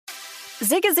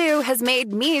Zigazoo has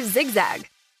made me zigzag.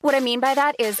 What I mean by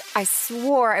that is I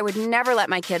swore I would never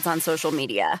let my kids on social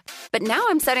media, but now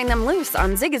I'm setting them loose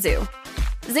on Zigazoo.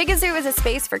 Zigazoo is a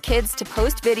space for kids to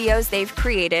post videos they've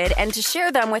created and to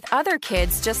share them with other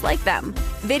kids just like them.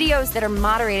 Videos that are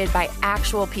moderated by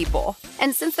actual people.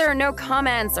 And since there are no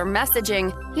comments or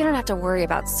messaging, you don't have to worry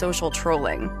about social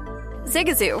trolling.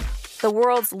 Zigazoo, the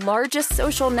world's largest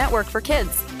social network for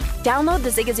kids. Download the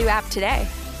Zigazoo app today.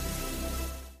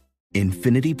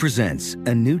 Infiniti presents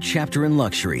a new chapter in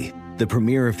luxury, the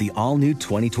premiere of the all-new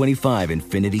 2025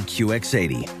 Infiniti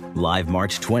QX80, live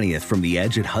March 20th from the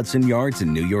Edge at Hudson Yards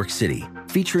in New York City,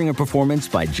 featuring a performance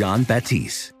by Jon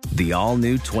Batiste. The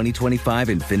all-new 2025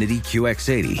 Infiniti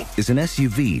QX80 is an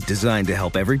SUV designed to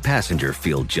help every passenger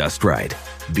feel just right.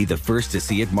 Be the first to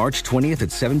see it March 20th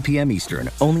at 7 p.m. Eastern,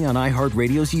 only on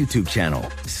iHeartRadio's YouTube channel.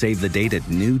 Save the date at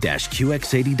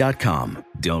new-QX80.com.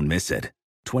 Don't miss it.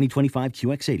 2025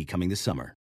 QX80 coming this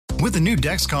summer. With the new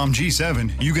Dexcom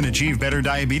G7, you can achieve better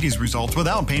diabetes results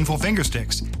without painful finger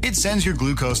sticks. It sends your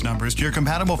glucose numbers to your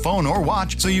compatible phone or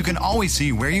watch so you can always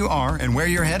see where you are and where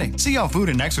you're heading. See how food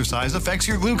and exercise affects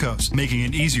your glucose, making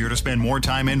it easier to spend more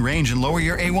time in range and lower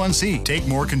your A1C. Take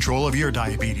more control of your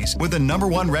diabetes with the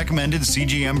 #1 recommended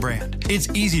CGM brand. It's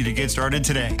easy to get started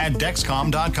today at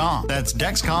Dexcom.com. That's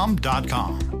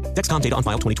Dexcom.com. Dexcom data on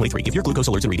file 2023. If your glucose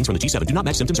alerts and readings from the G7 do not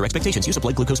match symptoms or expectations, use a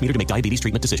blood glucose meter to make diabetes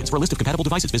treatment decisions. For a list of compatible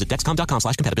devices, visit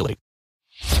Dexcom.com/compatibility.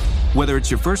 Whether it's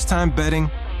your first time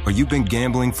betting or you've been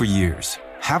gambling for years,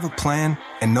 have a plan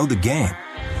and know the game.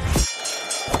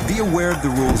 Be aware of the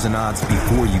rules and odds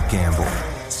before you gamble.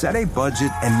 Set a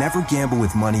budget and never gamble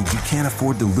with money you can't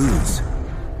afford to lose.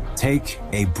 Take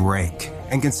a break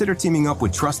and consider teaming up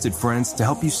with trusted friends to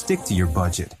help you stick to your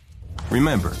budget.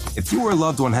 Remember, if you or a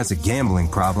loved one has a gambling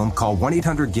problem, call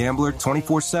 1-800-GAMBLER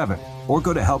 24/7 or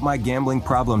go to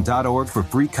helpmygamblingproblem.org for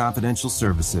free confidential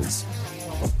services.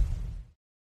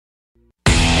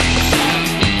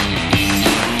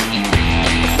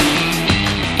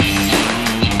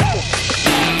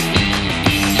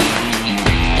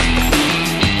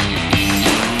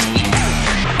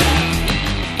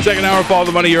 Second hour, Follow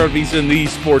the Money here on VSiN, the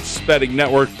Sports Betting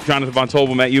Network. Jonathan Von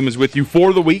Tobel, Matt Youmans with you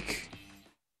for the week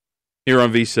here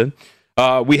on VSiN.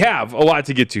 We have a lot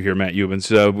to get to here, Matt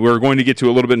Youmans. We're going to get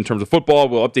to a little bit in terms of football.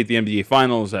 We'll update the NBA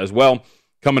Finals as well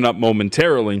coming up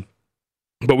momentarily.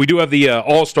 But we do have the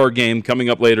All-Star game coming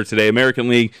up later today. American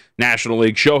League, National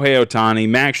League, Shohei Ohtani,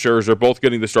 Max Scherzer, both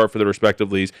getting the start for their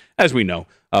respective leagues, as we know.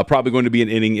 Probably going to be an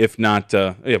inning, if not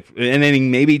an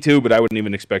inning, maybe two, but I wouldn't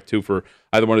even expect two for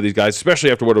either one of these guys, especially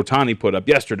after what Ohtani put up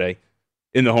yesterday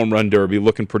in the home run derby,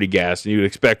 looking pretty gassed. And you'd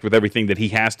expect with everything that he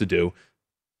has to do,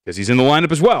 because he's in the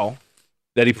lineup as well,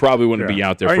 that he probably wouldn't be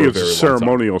out there for a very long time. I think it's a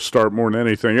ceremonial start more than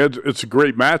anything. It's a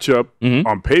great matchup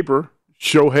on paper.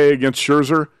 Shohei against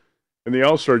Scherzer in the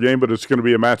All-Star game, but it's going to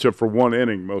be a matchup for one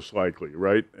inning most likely,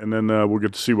 right? And then we'll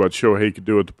get to see what Shohei could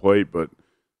do at the plate. But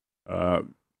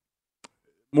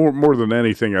more than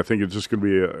anything, I think it's just going to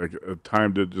be a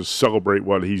time to just celebrate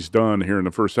what he's done here in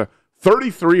the first half.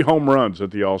 33 home runs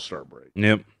at the All-Star break.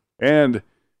 Yep. And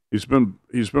he's been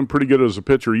pretty good as a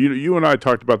pitcher. You and I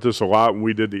talked about this a lot when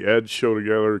we did the Edge show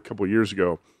together a couple of years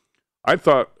ago. I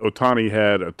thought Ohtani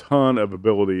had a ton of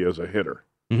ability as a hitter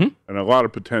and a lot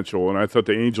of potential, and I thought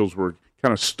the Angels were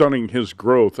kind of stunning his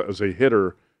growth as a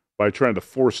hitter by trying to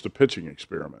force the pitching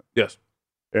experiment. Yes.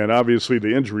 And obviously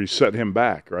the injury set him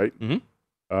back, right?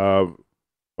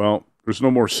 Well, there's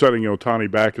no more setting Ohtani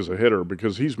back as a hitter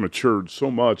because he's matured so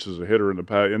much as a hitter in the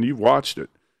past, and you've watched it.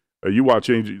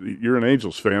 You're an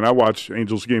Angels fan. I watch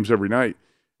Angels games every night.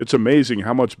 It's amazing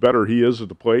how much better he is at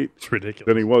the plate. It's ridiculous.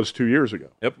 Than he was 2 years ago.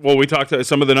 Yep. Well, we talked about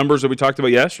some of the numbers that we talked about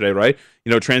yesterday, right?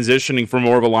 Transitioning from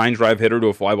more of a line drive hitter to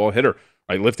a fly ball hitter,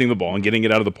 right? Lifting the ball and getting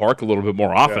it out of the park a little bit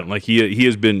more often. Yeah. Like he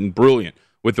has been brilliant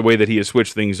with the way that he has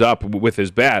switched things up with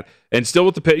his bat, and still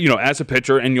with the as a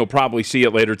pitcher, and you'll probably see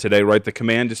it later today, right? The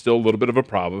command is still a little bit of a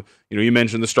problem. You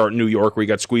mentioned the start in New York where he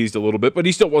got squeezed a little bit, but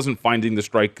he still wasn't finding the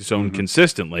strike zone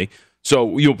consistently.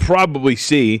 So you'll probably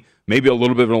see maybe a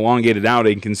little bit of an elongated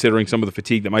outing considering some of the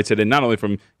fatigue that might set in not only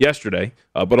from yesterday,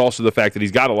 but also the fact that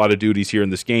he's got a lot of duties here in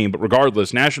this game. But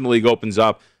regardless, National League opens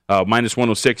up minus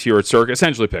 106 here at Circa.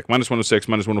 Essentially pick minus 106,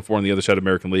 minus 104 on the other side of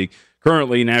American League.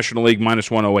 Currently, National League minus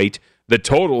 108. The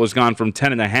total has gone from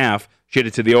 10.5,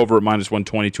 shaded to the over at minus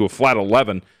 120 to a flat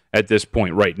 11 at this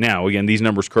point right now. Again, these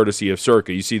numbers courtesy of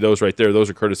Circa. You see those right there. Those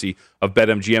are courtesy of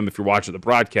BetMGM if you're watching the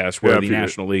broadcast where the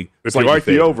National League. If you like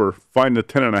the over, find the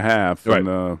 10.5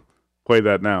 and play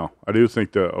that now. I do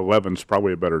think the 11's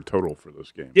probably a better total for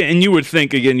this game. Yeah, and you would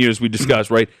think, again, as we discussed,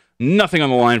 right, Nothing on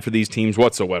the line for these teams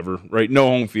whatsoever, right? No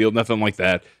home field, nothing like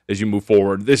that as you move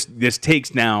forward. This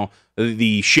takes now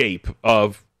the shape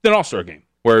of an all-star game,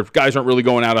 where guys aren't really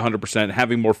going out 100%,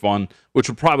 having more fun, which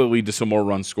would probably lead to some more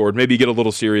runs scored. Maybe get a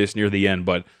little serious near the end,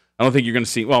 but I don't think you're going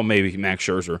to see, well, maybe Max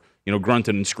Scherzer,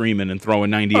 grunting and screaming and throwing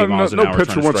 98 miles an hour. No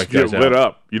pitcher wants to get lit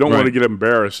up. You don't want to get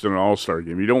embarrassed in an all-star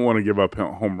game. You don't want to give up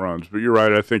home runs. But you're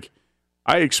right.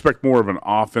 I expect more of an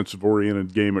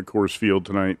offensive-oriented game at Coors Field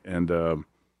tonight, and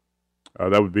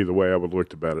that would be the way I would look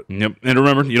to bet it. Yep. And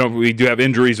remember, we do have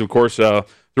injuries, of course,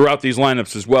 throughout these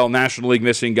lineups as well. National League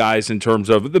missing guys in terms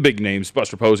of the big names.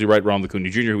 Buster Posey, right? Ronald Acuna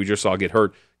Jr., who we just saw get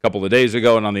hurt a couple of days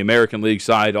ago. And on the American League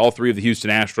side, all three of the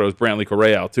Houston Astros, Brantley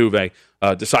Correa, Altuve,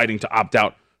 deciding to opt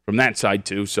out from that side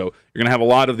too. So you're going to have a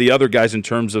lot of the other guys in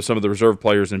terms of some of the reserve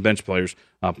players and bench players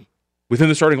within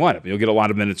the starting lineup. You'll get a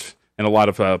lot of minutes and a lot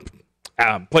of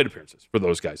plate appearances for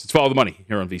those guys. It's Follow the Money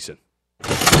here on VSiN.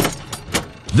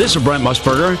 This is Brent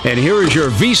Musburger, and here is your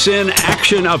VSiN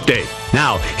action update.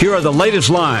 Now, here are the latest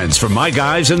lines from my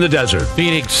guys in the desert.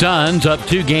 Phoenix Suns up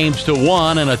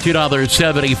 2-1 in a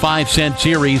 $2.75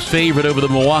 series favorite over the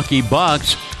Milwaukee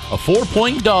Bucks. A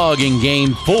 4-point dog in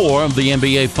Game 4 of the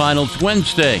NBA Finals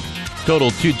Wednesday. Total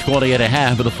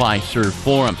 220.5 of the Fiserv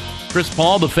Forum. Chris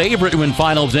Paul, the favorite to win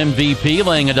Finals MVP,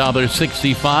 laying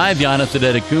 $1.65. Giannis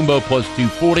Antetokounmpo plus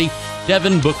 240.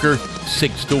 Devin Booker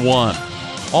 6-1.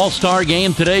 All-Star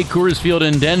game today, Coors Field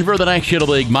in Denver. The National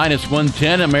League minus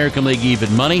 110, American League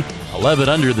even money, 11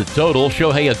 under the total.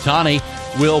 Shohei Ohtani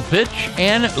will pitch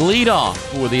and lead off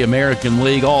for the American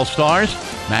League All-Stars.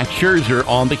 Max Scherzer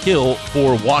on the hill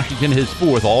for Washington, his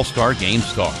fourth All-Star game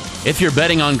start. If you're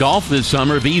betting on golf this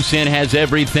summer, VSiN has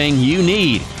everything you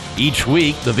need. Each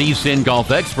week, the VSiN golf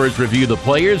experts review the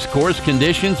players, course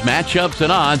conditions, matchups,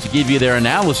 and odds to give you their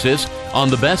analysis on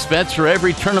the best bets for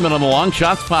every tournament on the Long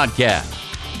Shots podcast.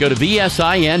 Go to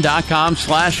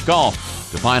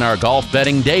VSIN.com/golf to find our golf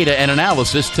betting data and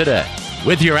analysis today.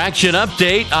 With your action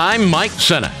update, I'm Mike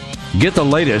Senna. Get the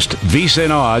latest VSiN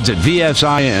odds at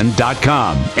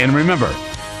VSIN.com. And remember,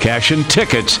 cash and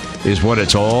tickets is what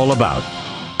it's all about.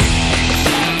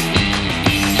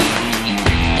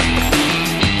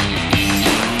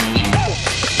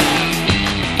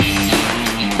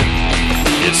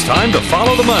 It's time to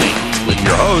follow the money with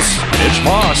your hosts, Mitch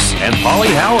Moss and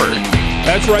Paulie Howard.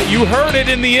 That's right. You heard it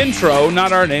in the intro.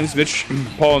 Not our names. Mitch,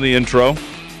 Paul in the intro.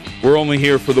 We're only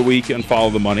here for the week and follow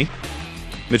the money.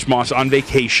 Mitch Moss on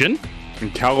vacation.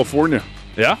 In California.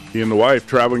 Yeah? He and the wife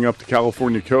traveling up the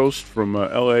California coast from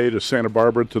L.A. to Santa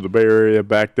Barbara to the Bay Area,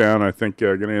 back down. I think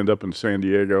going to end up in San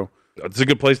Diego. It's a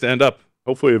good place to end up.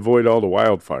 Hopefully avoid all the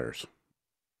wildfires.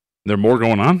 There are more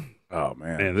going on? Oh,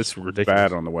 man. Man, this is ridiculous.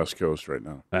 Bad on the West Coast right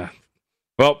now.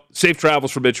 Well, safe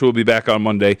travels for Mitch. We'll be back on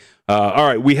Monday. All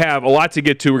right, we have a lot to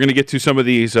get to. We're going to get to some of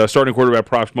these starting quarterback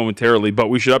props momentarily, but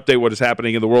we should update what is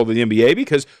happening in the world of the NBA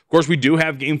because, of course, we do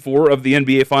have Game 4 of the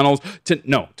NBA Finals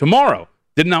tomorrow.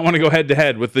 Did not want to go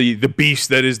head-to-head with the beast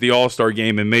that is the All-Star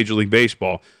Game in Major League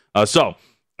Baseball. So,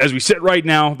 as we sit right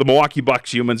now, the Milwaukee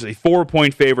Bucks humans, a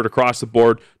 4-point favorite across the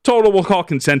board. Total, we'll call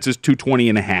consensus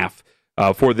 220.5.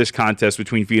 For this contest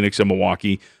between Phoenix and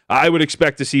Milwaukee. I would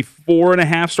expect to see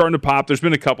 4.5 starting to pop. There's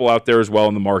been a couple out there as well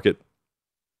in the market.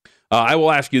 I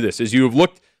will ask you this. As you have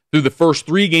looked through the first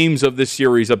 3 games of this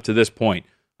series up to this point,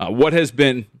 what has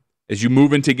been, as you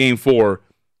move into Game 4,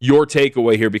 your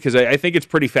takeaway here? Because I think it's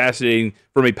pretty fascinating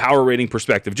from a power rating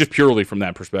perspective, just purely from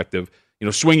that perspective.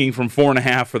 Swinging from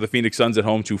 4.5 for the Phoenix Suns at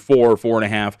home to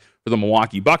 4.5 for the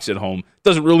Milwaukee Bucks at home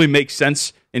doesn't really make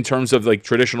sense in terms of like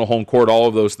traditional home court, all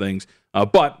of those things.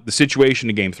 But the situation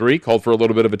in Game 3 called for a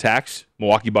little bit of attacks.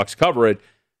 Milwaukee Bucks cover it.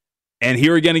 And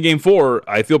here again in Game 4,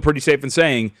 I feel pretty safe in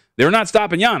saying they're not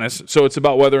stopping Giannis, so it's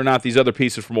about whether or not these other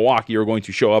pieces from Milwaukee are going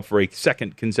to show up for a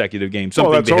second consecutive game. Well,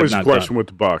 that's always the question with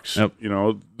the Bucks. Yep.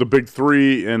 The big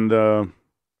three, and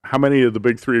how many of the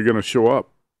big three are going to show up?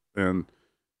 And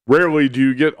rarely do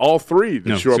you get all three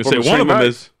to show up on the same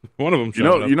night. One of them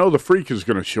showing up. The Freak is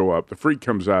going to show up. The Freak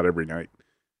comes out every night.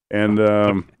 And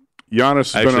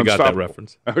Giannis has been unstoppable. I got that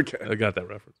reference. Okay. I got that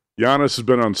reference. Giannis has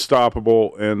been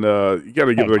unstoppable, and you got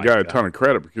to give the guy a ton of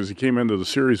credit because he came into the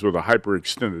series with a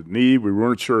hyperextended knee. We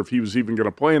weren't sure if he was even going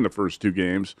to play in the first 2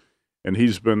 games, and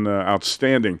he's been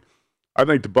outstanding. I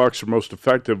think the Bucks are most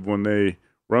effective when they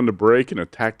run the break and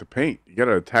attack the paint. You got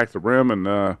to attack the rim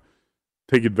and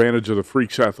take advantage of the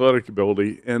Freak's athletic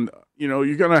ability. And,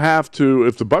 you're going to have to,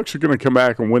 if the Bucks are going to come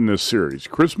back and win this series,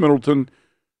 Chris Middleton,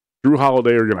 Drew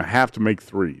Holiday are going to have to make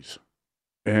threes.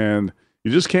 And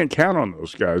you just can't count on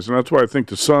those guys. And that's why I think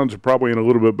the Suns are probably in a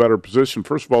little bit better position.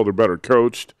 First of all, they're better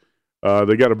coached.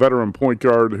 They got a veteran point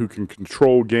guard who can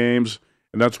control games.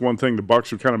 and that's one thing the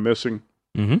Bucks are kind of missing.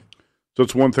 Mm-hmm. So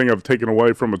it's one thing I've taken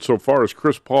away from it so far is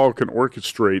Chris Paul can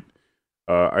orchestrate,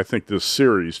 I think, this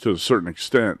series to a certain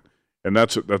extent, and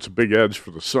that's a big edge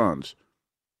for the Suns.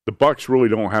 The Bucks really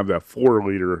don't have that floor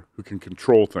leader who can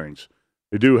control things.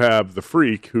 They do have the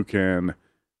freak who can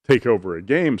take over a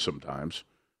game sometimes.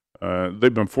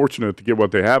 They've been fortunate to get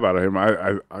what they have out of him.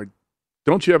 I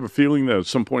don't you have a feeling that at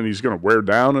some point he's going to wear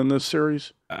down in this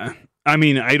series? I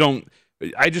mean,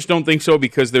 I just don't think so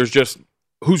because there's just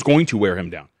who's going to wear him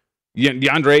down.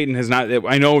 DeAndre Ayton has not.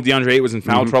 I know DeAndre Ayton was in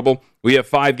foul trouble. We have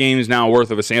 5 games now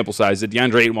worth of a sample size that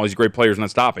DeAndre Ayton, while he's a great player, is not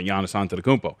stopping Giannis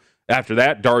Antetokounmpo. After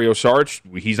that, Dario Saric,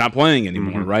 he's not playing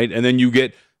anymore, right? And then you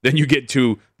get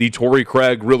to the Torrey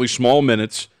Craig really small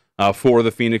minutes for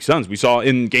the Phoenix Suns. We saw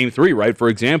in Game 3, right? For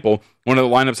example, one of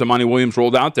the lineups that Monty Williams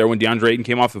rolled out there when DeAndre Ayton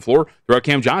came off the floor, threw out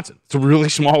Cam Johnson. It's a really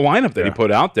small lineup that he put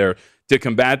out there to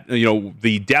combat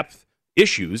the depth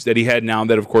issues that he had now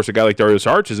that, of course, a guy like Dario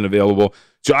Saric isn't available.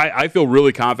 So I feel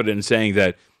really confident in saying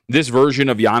that this version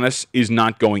of Giannis is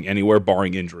not going anywhere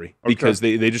barring injury because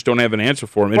they just don't have an answer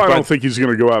for him. Well, I don't think he's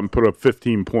going to go out and put up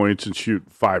 15 points and shoot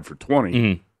 5 for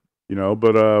 20,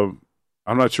 but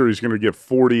I'm not sure he's going to get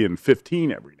 40 and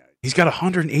 15 every night. He's got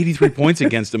 183 points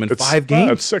against him in 5 games.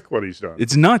 That's sick what he's done.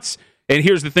 It's nuts. And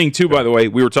here's the thing, too, by the way.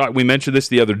 We mentioned this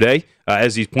the other day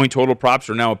as these point total props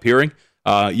are now appearing.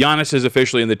 Giannis is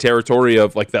officially in the territory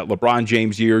of like that LeBron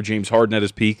James year, James Harden at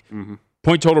his peak.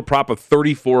 Point total prop of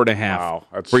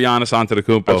 34.5 for Giannis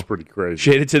Antetokounmpo. That's pretty crazy.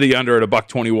 Shaded to the under at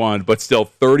 $121, but still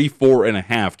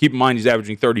 34.5. Keep in mind he's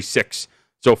averaging 36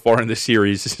 so far in the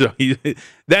series. So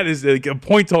that is a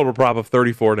point total prop of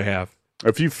 34.5.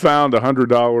 If you found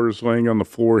 $100 laying on the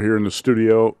floor here in the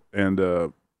studio and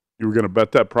you were going to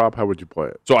bet that prop, how would you play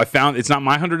it? So I found it's not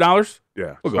my $100.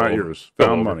 Yeah, we'll it's not over. yours.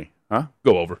 Found money, huh?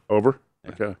 Go over. Over.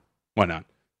 Yeah. Okay. Why not?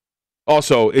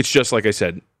 Also, it's just like I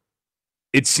said.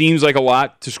 It seems like a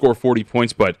lot to score 40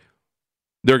 points, but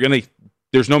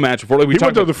there's no match for it. He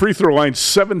went to the free throw line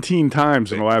 17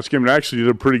 times in the last game and actually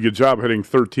did a pretty good job hitting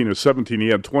 13 of 17. He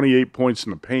had 28 points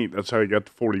in the paint. That's how he got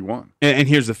to 41. And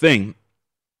here's the thing.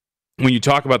 When you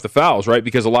talk about the fouls, right,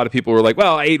 because a lot of people were like,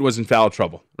 well, Ayton was in foul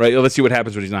trouble, right? Let's see what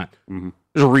happens when he's not.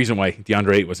 There's a reason why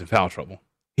DeAndre Ayton was in foul trouble.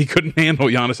 He couldn't handle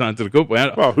Giannis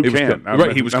Antetokounmpo. Well, who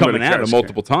can? He was coming at him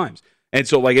multiple times. And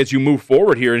so, like, as you move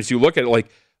forward here and as you look at it, like,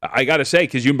 I got to say,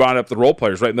 because you brought up the role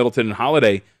players, right, Middleton and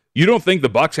Holiday, you don't think the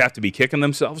Bucks have to be kicking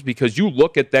themselves because you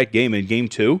look at that game in Game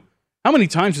 2, how many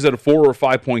times is that a 4 or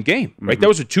 5 point game, right? That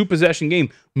was a 2-possession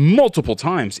game multiple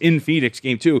times in Phoenix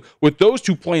Game 2 with those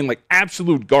two playing like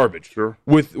absolute garbage. Sure.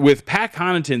 With Pat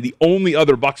Connaughton, the only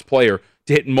other Bucks player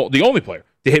to hit the only player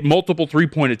to hit multiple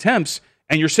 3-point attempts,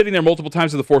 and you're sitting there multiple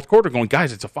times in the fourth quarter going,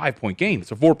 guys, it's a 5-point game.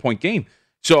 It's a 4-point game.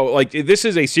 So, like, this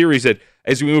is a series that,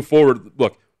 as we move forward,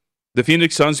 look, the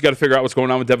Phoenix Suns got to figure out what's going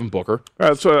on with Devin Booker.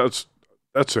 That's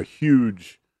a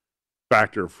huge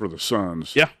factor for the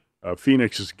Suns. Yeah.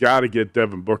 Phoenix has got to get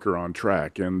Devin Booker on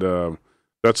track, and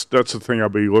that's the thing I'll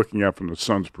be looking at from the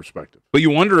Suns' perspective. But you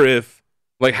wonder if,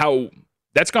 like, how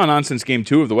that's gone on since Game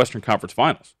 2 of the Western Conference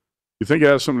Finals. You think it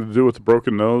has something to do with the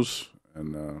broken nose?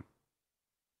 And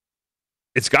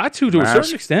it's got to a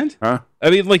certain extent. Huh? I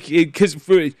mean, like, because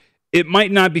it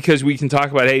might not because we can talk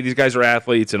about, hey, these guys are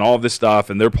athletes and all of this stuff,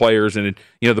 and they're players, and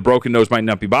the broken nose might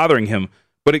not be bothering him,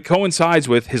 but it coincides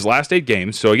with his last 8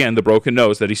 games. So again, the broken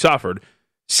nose that he suffered.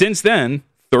 Since then,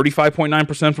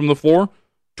 35.9% from the floor,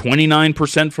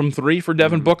 29% from 3 for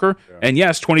Devin Booker, and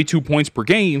yes, 22 points per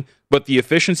game, but the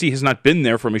efficiency has not been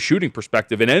there from a shooting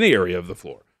perspective in any area of the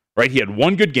floor. Right? He had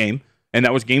one good game, and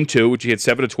that was Game 2, which he had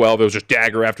 7 of 12. It was just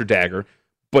dagger after dagger.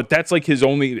 But that's like his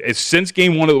only – since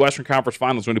Game 1 of the Western Conference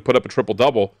Finals when he put up a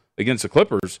triple-double against the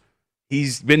Clippers,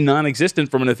 he's been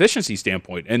non-existent from an efficiency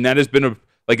standpoint. And that has been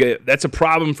that's a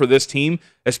problem for this team,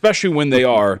 especially when they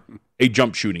are a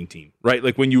jump shooting team, right?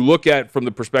 Like when you look at from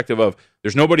the perspective of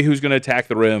there's nobody who's going to attack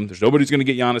the rim, there's nobody who's going to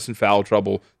get Giannis in foul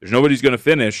trouble, there's nobody who's going to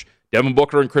finish. Devin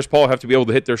Booker and Chris Paul have to be able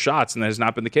to hit their shots, and that has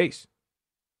not been the case.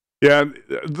 Yeah,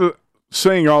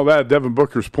 saying all that, Devin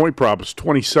Booker's point prop is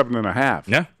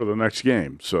 27.5 for the next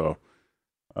game. So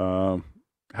how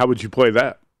would you play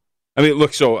that? I mean,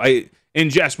 look, so in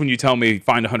jest, when you tell me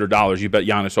find $100, you bet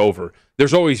Giannis over,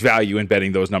 there's always value in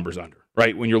betting those numbers under,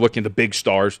 right? When you're looking at the big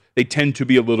stars, they tend to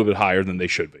be a little bit higher than they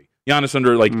should be. Giannis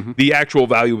under, the actual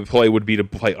value of play would be to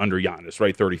play under Giannis,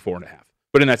 right? 34.5.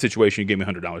 But in that situation, you gave me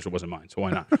 $100. It wasn't mine, so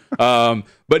why not?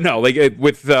 But no, like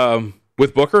with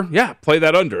Booker, play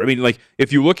that under. I mean, like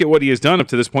if you look at what he has done up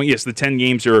to this point, yes, the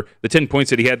 10 points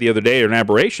that he had the other day are an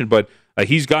aberration, but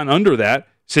he's gotten under that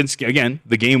since, again,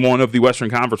 the Game 1 of the Western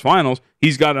Conference Finals.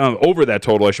 He's gotten over that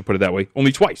total, I should put it that way,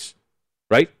 only twice,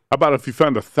 right? How about if you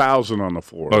found 1,000 on the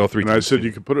floor? I'll go 3 and I times, said yeah.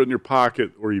 you could put it in your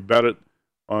pocket or you bet it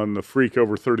on the freak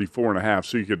over 34.5.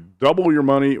 So you could double your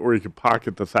money or you could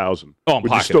pocket the 1,000. Oh, I'm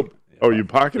pocketing it. You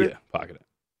pocket it? Yeah, pocket it.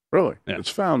 Really? Yeah. It's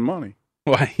found money.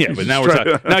 Well, yeah, but now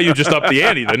now you just up the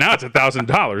ante. Then now it's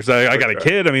 $1,000. I got a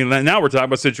kid. I mean, now we're talking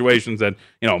about situations that,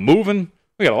 moving.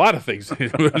 We got a lot of things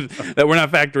that we're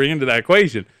not factoring into that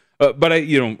equation. But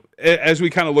as we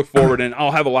kind of look forward, and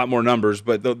I'll have a lot more numbers,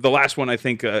 but the last one I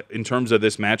think in terms of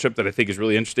this matchup that I think is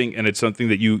really interesting, and it's something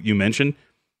that you mentioned.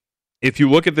 If you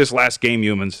look at this last game,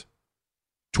 humans,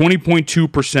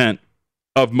 20.2%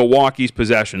 of Milwaukee's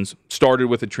possessions started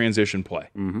with a transition play.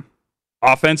 Mm-hmm.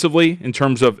 Offensively, in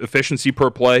terms of efficiency per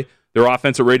play, their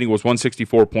offensive rating was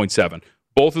 164.7.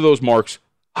 Both of those marks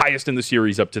highest in the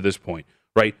series up to this point,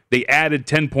 right? They added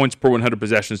 10 points per 100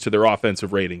 possessions to their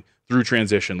offensive rating through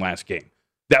transition last game.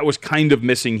 That was kind of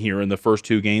missing here in the first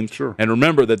 2 games. Sure. And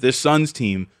remember that this Suns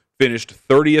team finished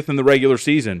 30th in the regular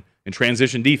season in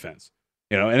transition defense.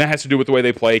 And that has to do with the way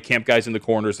they play, camp guys in the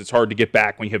corners. It's hard to get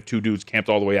back when you have 2 dudes camped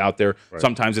all the way out there. Right.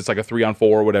 Sometimes it's like a 3-on-4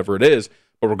 or whatever it is.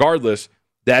 But regardless,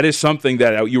 that is something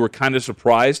that you were kind of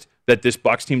surprised that this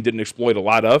Bucks team didn't exploit a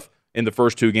lot of in the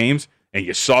first 2 games, and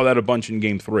you saw that a bunch in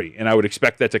Game 3. And I would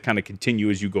expect that to kind of continue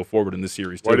as you go forward in the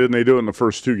series, too. Why didn't they do it in the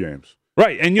first 2 games?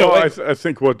 Right, and I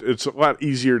think it's a lot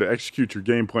easier to execute your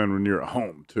game plan when you're at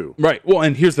home, too. Right, well,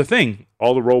 and here's the thing.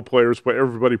 All the role players play.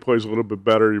 Everybody plays a little bit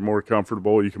better. You're more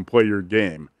comfortable. You can play your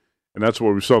game. And that's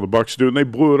what we saw the Bucks do, and they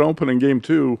blew it open in Game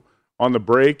 2 on the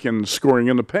break and scoring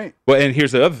in the paint. Well, and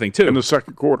here's the other thing, too. In the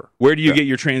second quarter. Where do you get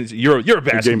your you're a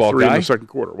basketball Game 3 guy. in the second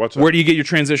quarter. What's that? Where do you get your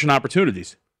transition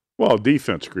opportunities? Well,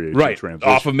 defense creates right, transition.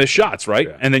 off of missed shots, right?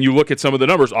 Yeah. And then you look at some of the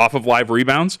numbers off of live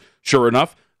rebounds. Sure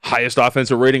enough, highest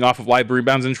offensive rating off of live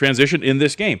rebounds in transition in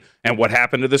this game. And what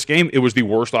happened to this game? It was the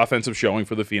worst offensive showing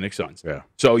for the Phoenix Suns. Yeah.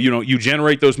 So, you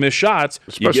generate those missed shots,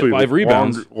 especially you get live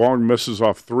rebounds. Long misses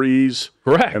off threes.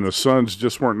 Correct. And the Suns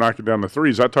just weren't knocking down the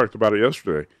threes. I talked about it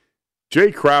yesterday.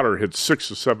 Jay Crowder hit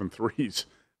 6 of 7 threes.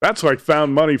 That's like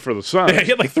found money for the Suns. Yeah, he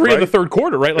had like 3 in the third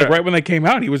quarter, right? Like right when they came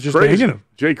out, he was just banging them.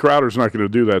 Jay Crowder's not going to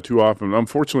do that too often.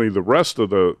 Unfortunately, the rest of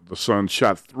the Suns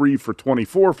shot 3 for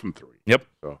 24 from 3. Yep.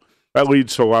 So that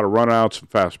leads to a lot of runouts and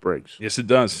fast breaks. Yes, it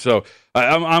does. So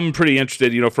I'm pretty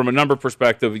interested. From a number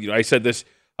perspective, I said this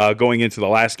going into the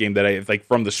last game that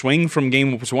from the swing from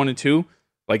games 1 and 2,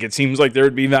 like it seems like there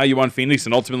would be value on Phoenix,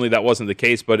 and ultimately that wasn't the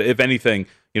case. But if anything,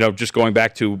 just going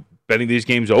back to betting these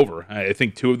games over, I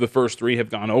think 2 of the first 3 have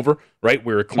gone over. Right,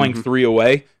 we were clanked 3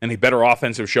 away, and a better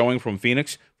offensive showing from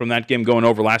Phoenix from that game going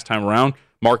over last time around.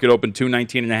 Market opened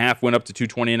 219.5, went up to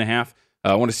 220.5.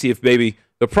 I want to see if maybe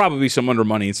there'll probably be some under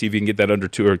money and see if you can get that under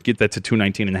 2 or get that to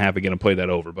 219.5 again and play that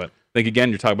over. But I think again,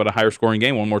 you're talking about a higher scoring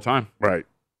game one more time. Right.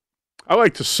 I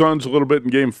like the Suns a little bit in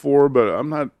Game 4, but I'm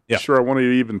not sure I want to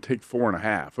even take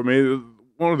 4.5. I mean,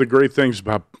 one of the great things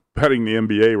about betting the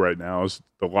NBA right now is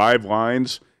the live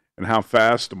lines and how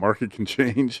fast the market can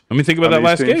change. I mean, think about that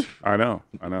last game. I know.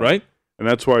 Right? And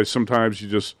that's why sometimes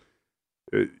you're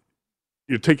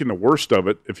taking the worst of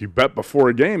it if you bet before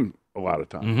a game a lot of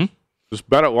times. Mm-hmm. Just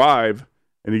bet it live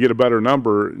and you get a better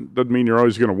number. It doesn't mean you're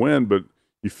always going to win, but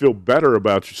you feel better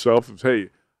about yourself. It's, hey,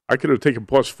 I could have taken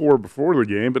 +4 before the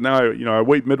game, but now I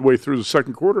wait midway through the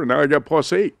second quarter, and now I got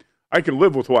 +8. I can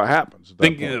live with what happens.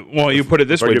 You put it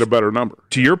this way. I get a better number.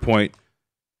 To your point,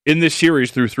 in this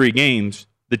series through 3 games,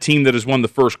 the team that has won the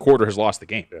first quarter has lost the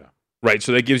game. Yeah. Right?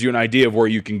 So that gives you an idea of where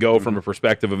you can go from a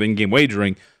perspective of in-game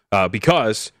wagering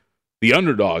because the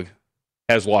underdog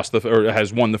has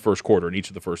won the first quarter in each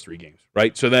of the first 3 games,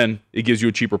 right? So then it gives you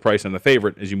a cheaper price on the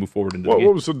favorite as you move forward into the game.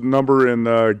 What was the number in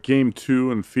Game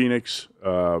 2 in Phoenix?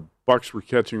 Bucks were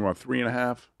catching,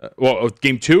 3.5?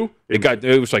 Game 2,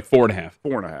 it was like 4.5.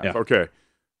 4.5, yeah. Okay.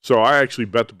 So I actually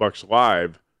bet the Bucks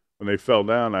live when they fell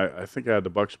down. I think I had the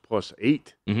Bucks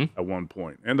 +8 at one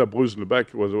point. Ended up losing the bet.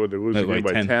 They lose the game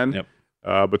by 10. Yep.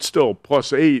 But still,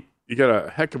 +8. You got a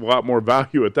heck of a lot more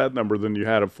value at that number than you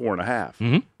had at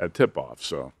 4.5 at tip-off.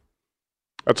 So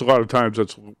that's a lot of times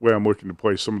that's the way I'm looking to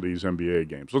play some of these NBA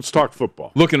games. Let's talk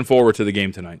football. Looking forward to the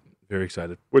game tonight. Very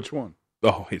excited. Which one?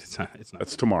 Oh, it's not.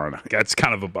 That's tomorrow night. That's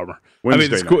kind of a bummer.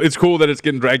 Wednesday it's cool. It's cool that it's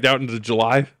getting dragged out into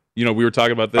July. We were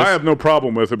talking about this. I have no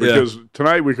problem with it because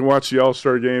tonight we can watch the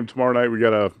All-Star game. Tomorrow night we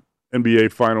got a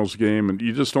NBA Finals game, and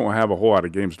you just don't have a whole lot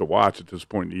of games to watch at this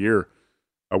point in the year.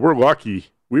 We're lucky.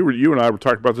 You and I were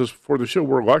talking about this before the show.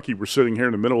 We're lucky we're sitting here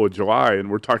in the middle of July, and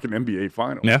we're talking NBA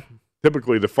Finals. Yeah.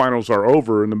 Typically, the finals are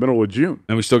over in the middle of June.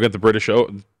 And we still got the British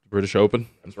Open.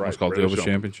 That's right. It's called the Open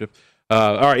Championship.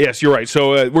 All right, yes, you're right.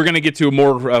 So we're going to get to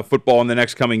more football in the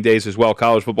next coming days as well.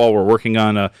 College football, we're working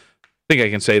on, I think I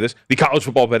can say this, the College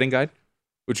Football Betting Guide.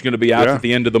 which is going to be out at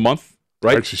the end of the month,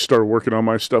 right? I actually started working on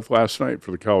my stuff last night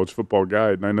for the College Football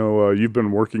Guide, and I know you've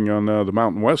been working on the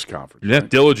Mountain West Conference. Yeah, right?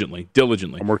 diligently.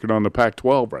 I'm working on the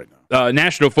Pac-12 right now.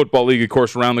 National Football League, of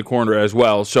course, around the corner as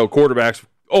well. So quarterbacks,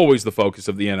 always the focus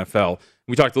of the NFL.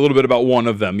 We talked a little bit about one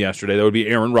of them yesterday. That would be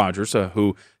Aaron Rodgers,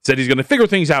 who said he's going to figure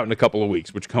things out in a couple of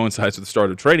weeks, which coincides with the start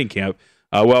of training camp.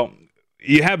 Well,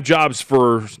 you have jobs up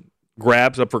for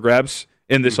grabs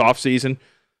in this offseason,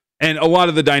 and a lot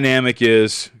of the dynamic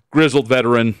is grizzled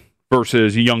veteran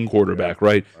versus a young quarterback,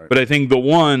 right? But I think the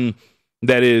one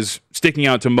that is sticking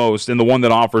out to most and the one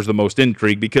that offers the most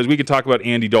intrigue, because we could talk about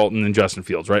Andy Dalton and Justin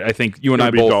Fields, right? I think you and I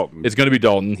both, it's going to be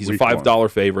Dalton. He's a $5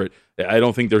 favorite. I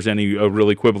don't think there's any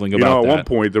really quibbling about that. At one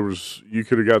point, you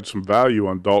could have got some value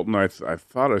on Dalton. I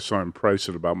thought I saw him priced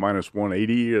at about minus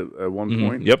 180 at one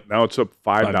point. Yep. Now it's up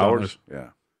 $5. Yeah.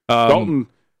 Dalton,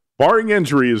 barring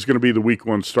injury, is going to be the week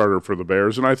 1 starter for the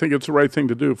Bears, and I think it's the right thing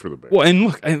to do for the Bears. Well, and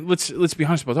look, let's be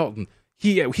honest about Dalton.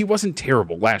 He wasn't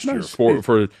terrible last year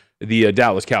for the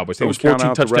Dallas Cowboys. He was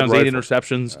 14 touchdowns, 8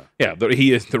 interceptions. Yeah,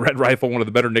 he is the Red Rifle, one of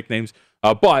the better nicknames.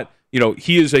 But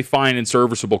he is a fine and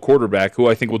serviceable quarterback who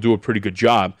I think will do a pretty good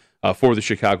job for the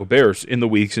Chicago Bears in the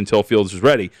weeks until Fields is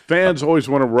ready. Fans always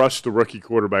want to rush the rookie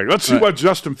quarterback. Let's see what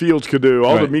Justin Fields could do.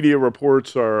 All the media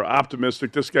reports are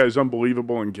optimistic. This guy's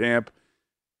unbelievable in camp.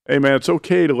 Hey, man, it's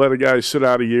okay to let a guy sit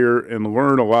out a year and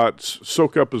learn a lot,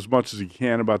 soak up as much as he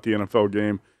can about the NFL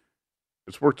game.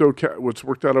 It's worked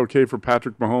out okay for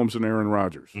Patrick Mahomes and Aaron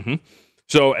Rodgers. Mm-hmm.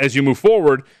 So as you move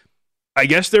forward, I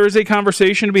guess there is a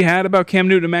conversation to be had about Cam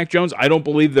Newton and Mac Jones. I don't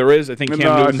believe there is. I think Cam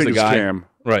Newton's the guy. Cam.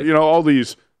 Right. All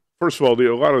these, first of all,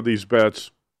 a lot of these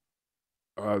bets,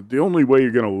 the only way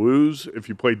you're going to lose if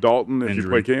you play Dalton, if you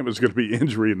play Cam, is going to be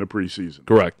injury in the preseason.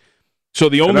 Correct. So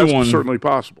the only one, certainly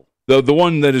possible. The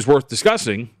one that is worth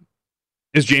discussing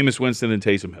is Jameis Winston and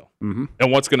Taysom Hill. Mm-hmm.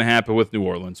 And what's going to happen with New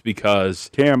Orleans, because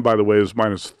Cam, by the way, is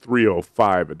minus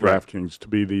 305 at DraftKings to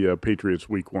be the Patriots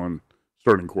Week 1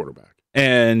 starting quarterback.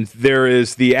 And there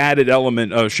is the added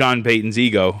element of Sean Payton's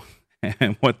ego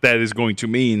and what that is going to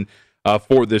mean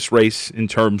for this race in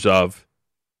terms of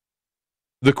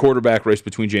the quarterback race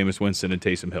between Jameis Winston and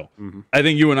Taysom Hill. Mm-hmm. I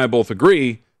think you and I both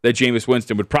agree that Jameis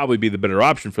Winston would probably be the better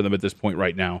option for them at this point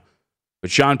right now.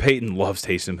 But Sean Payton loves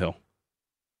Taysom Hill.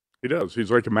 He does. He's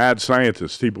like a mad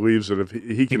scientist. He believes that if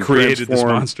he can created this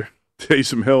transform monster,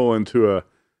 Taysom Hill into a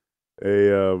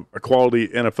quality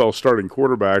NFL starting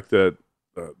quarterback,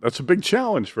 that's a big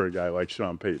challenge for a guy like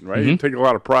Sean Payton, right? Mm-hmm. You take a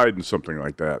lot of pride in something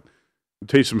like that.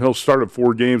 Taysom Hill started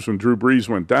 4 games when Drew Brees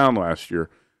went down last year.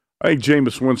 I think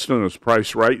Jameis Winston is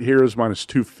priced right here is minus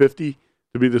 250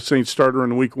 to be the Saints starter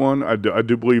in Week 1. I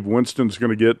do believe Winston's going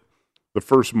to get the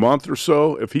first month or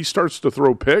so. If he starts to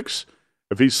throw picks,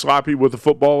 if he's sloppy with the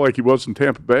football like he was in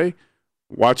Tampa Bay,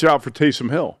 watch out for Taysom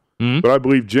Hill. Mm-hmm. But I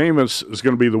believe Jameis is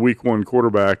going to be the Week 1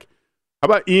 quarterback. How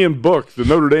about Ian Book, the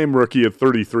Notre Dame rookie, at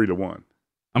 33-1?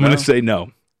 I'm going to say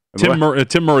no. Tim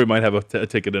Murray might have a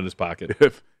ticket in his pocket.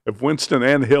 If Winston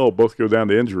and Hill both go down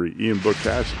to injury, Ian Book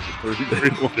cashes at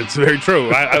 33-1. It's very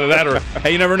true. Either that or,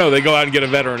 hey, you never know. They go out and get a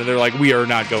veteran, and they're like, we are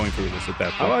not going through this at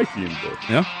that point. I like Ian Book.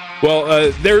 Yeah.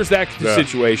 Well, there's that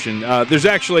situation. There's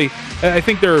actually, I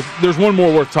think there's one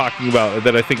more worth talking about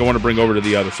that I think I want to bring over to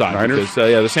the other side. Niners? Because,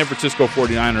 the San Francisco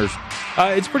 49ers,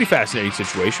 it's a pretty fascinating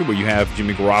situation where you have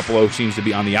Jimmy Garoppolo seems to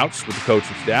be on the outs with the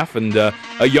coaching staff and a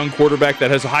young quarterback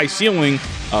that has a high ceiling,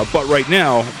 but right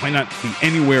now might not be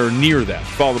anywhere near that.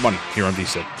 Follow the money here on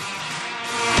VSiN.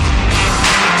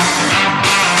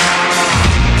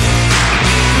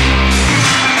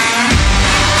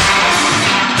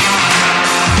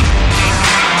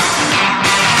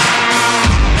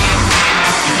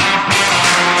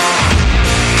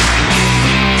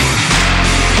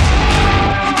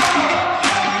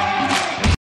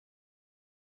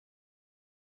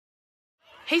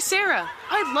 Hey Sarah,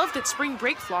 I loved that spring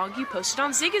break vlog you posted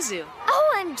on Zigazoo.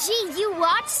 OMG, you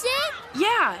watched it?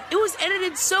 Yeah, it was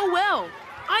edited so well.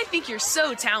 I think you're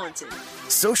so talented.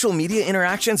 Social media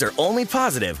interactions are only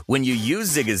positive when you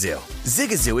use Zigazoo.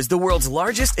 Zigazoo is the world's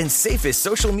largest and safest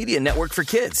social media network for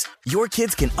kids. Your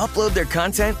kids can upload their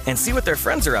content and see what their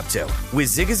friends are up to. With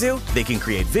Zigazoo, they can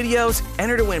create videos,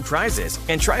 enter to win prizes,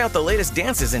 and try out the latest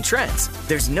dances and trends.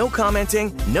 There's no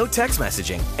commenting, no text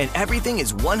messaging, and everything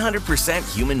is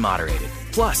 100% human moderated.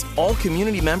 Plus, all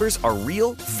community members are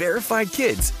real, verified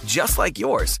kids just like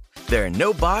yours. There are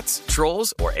no bots,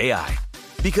 trolls, or AI.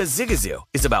 Because Zigazoo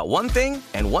is about one thing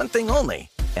and one thing only,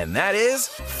 and that is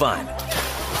fun.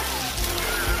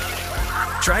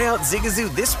 Try out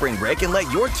Zigazoo this spring break and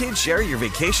let your kids share your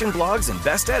vacation blogs and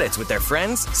best edits with their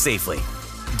friends safely.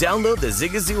 Download the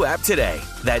Zigazoo app today.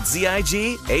 That's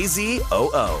Zigazoo.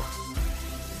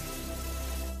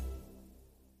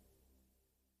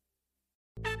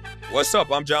 What's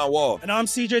up? I'm John Wall. And I'm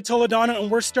CJ Toledano,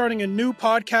 and we're starting a new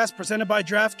podcast presented by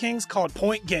DraftKings called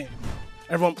Point Game.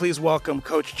 Everyone, please welcome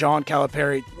Coach John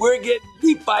Calipari. We're getting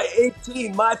beat by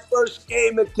 18. My first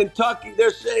game in Kentucky,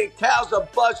 they're saying Cal's a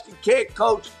bust. He can't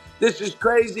coach. This is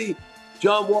crazy.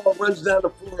 John Wall runs down the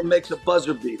floor and makes a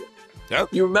buzzer beater.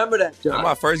 Yep. You remember that, John? That's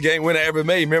my first game winner I ever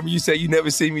made. Remember you said you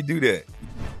never seen me do that.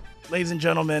 Ladies and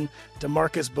gentlemen,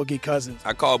 DeMarcus Boogie Cousins.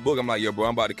 I called Boog. I'm like, yo, bro,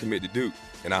 I'm about to commit to Duke.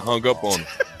 And I hung up on him.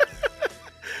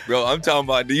 Bro, I'm talking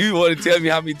about, do you want to tell me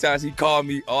how many times he called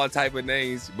me all type of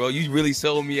names? Bro, you really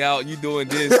sold me out. You doing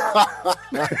this.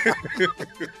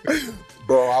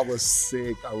 Bro, I was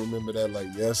sick. I remember that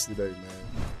like yesterday,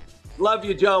 man. Love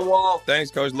you, John Wall. Thanks,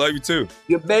 Coach. Love you, too.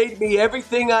 You made me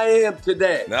everything I am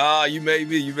today. Nah, you made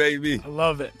me. You made me. I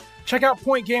love it. Check out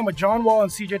Point Game with John Wall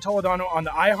and CJ Toledano on the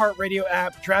iHeartRadio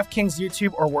app, DraftKings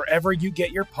YouTube, or wherever you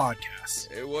get your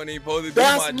podcasts. It wasn't even supposed to be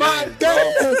That's my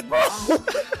dance, bro.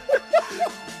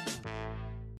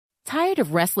 Tired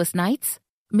of restless nights?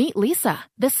 Meet Lisa,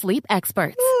 the sleep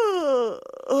experts.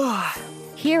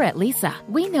 Here at Lisa,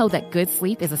 we know that good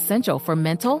sleep is essential for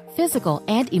mental, physical,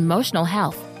 and emotional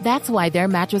health. That's why their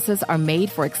mattresses are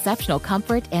made for exceptional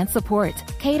comfort and support,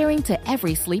 catering to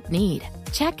every sleep need.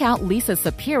 Check out Lisa's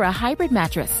Sapira Hybrid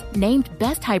Mattress, named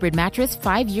Best Hybrid Mattress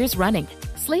 5 years running.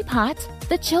 Sleep hot?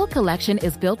 The Chill Collection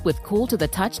is built with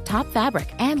cool-to-the-touch top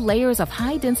fabric and layers of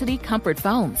high-density comfort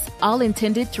foams, all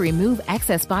intended to remove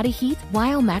excess body heat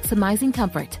while maximizing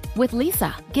comfort. With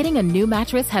Lisa, getting a new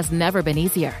mattress has never been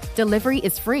easier. Delivery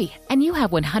is free, and you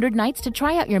have 100 nights to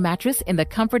try out your mattress in the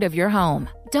comfort of your home.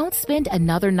 Don't spend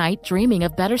another night dreaming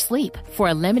of better sleep. For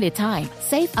a limited time,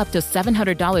 save up to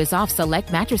 $700 off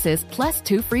select mattresses plus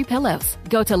 2 free pillows.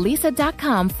 Go to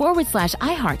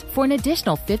lisa.com/iHeart for an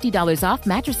additional $50 off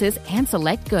mattresses and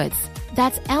select goods.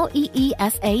 That's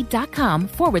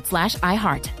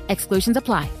LEESA.com/iHeart. Exclusions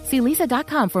apply. See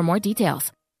lisa.com for more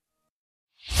details.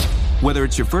 Whether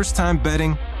it's your first time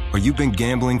betting or you've been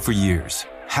gambling for years,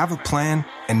 have a plan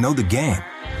and know the game.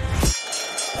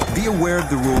 Be aware of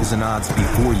the rules and odds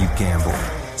before you gamble.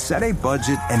 Set a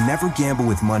budget and never gamble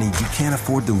with money you can't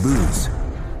afford to lose.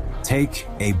 Take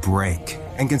a break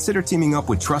and consider teaming up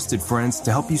with trusted friends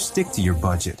to help you stick to your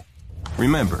budget.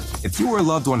 Remember, if you or a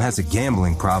loved one has a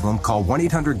gambling problem, call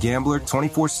 1-800-GAMBLER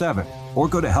 24/7 or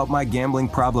go to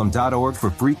helpmygamblingproblem.org for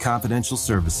free confidential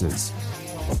services.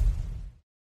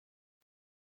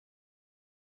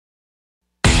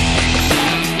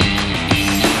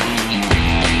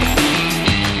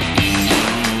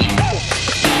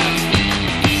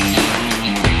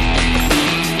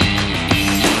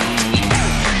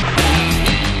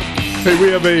 Hey,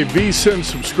 we have a VSiN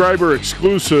subscriber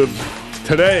exclusive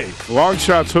today.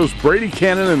 Longshots host Brady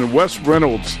Cannon and Wes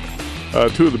Reynolds,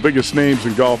 two of the biggest names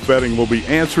in golf betting, will be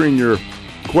answering your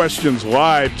questions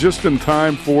live just in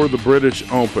time for the British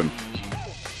Open.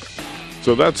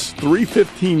 So that's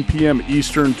 3:15 p.m.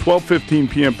 Eastern, 12:15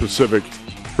 p.m. Pacific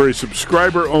for a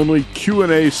subscriber-only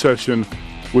Q&A session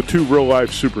with two real-life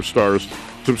superstars.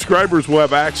 Subscribers will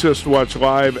have access to watch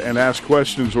live and ask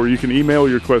questions, or you can email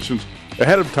your questions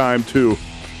ahead of time to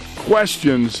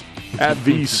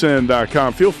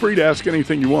questions@vsin.com. Feel free to ask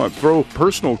anything you want. Throw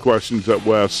personal questions at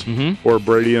Wes or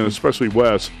Brady, and especially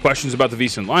Wes. Questions about the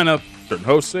VSiN lineup, certain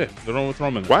hosts. Throw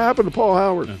them in there. What happened to Paul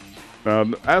Howard? Yeah.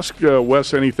 Ask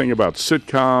Wes anything about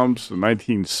sitcoms, the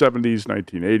 1970s,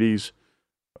 1980s.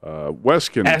 Wes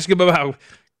can ask him about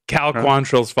Cal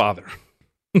Quantrill's father.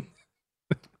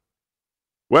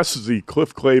 Wes is the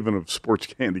Cliff Clavin of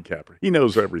sports handicapper. He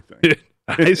knows everything.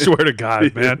 I swear to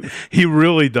God, man. He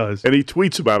really does. And he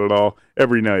tweets about it all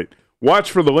every night. Watch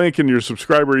for the link in your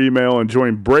subscriber email and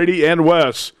join Brady and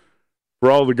Wes for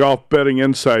all the golf betting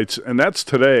insights. And that's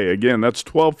today. Again, that's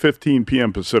 12:15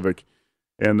 p.m. Pacific.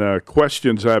 And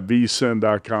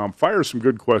questions@vsin.com. Fire some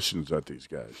good questions at these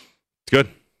guys. It's good.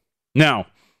 Now,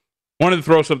 wanted to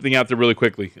throw something out there really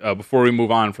quickly before we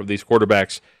move on from these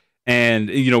quarterbacks. And,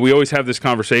 you know, we always have this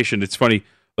conversation. It's funny.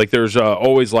 Like, there's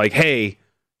always like, hey,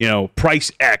 you know,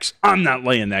 price X, I'm not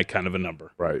laying that kind of a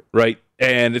number. Right.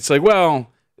 And it's like,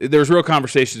 well, there's real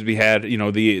conversations to be had. You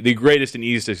know, the greatest and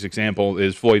easiest example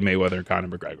is Floyd Mayweather and Conor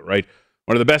McGregor, right?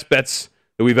 One of the best bets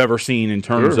that we've ever seen in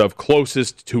terms of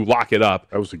closest to lock it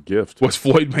up. That was a gift. Was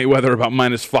Floyd Mayweather about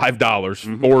minus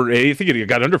 $5, or I think it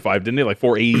got under 5, didn't it? Like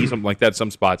 480, something like that,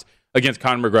 some spots, against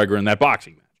Conor McGregor in that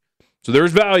boxing match. So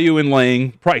there's value in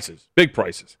laying prices, big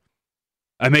prices.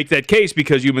 I make that case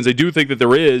because, humans, I do think that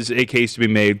there is a case to be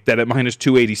made that at minus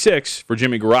 286 for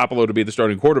Jimmy Garoppolo to be the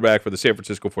starting quarterback for the San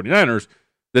Francisco 49ers,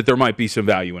 that there might be some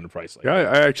value in a price like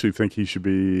that. I actually think he should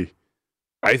be...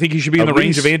 I think he should be in the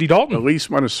range of Andy Dalton. At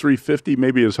least minus 350,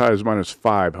 maybe as high as minus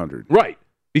 500. Right.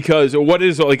 Because what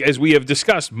is, like, as we have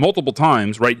discussed multiple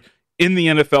times, right, in the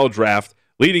NFL draft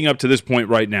leading up to this point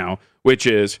right now, which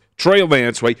is Trey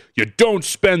Lance, right? You don't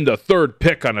spend the third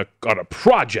pick on a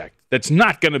project that's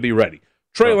not going to be ready.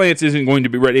 Trey Lance isn't going to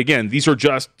be ready. Again, these are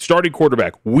just starting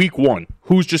quarterback, week 1.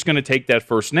 Who's just going to take that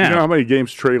first snap? You know how many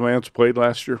games Trey Lance played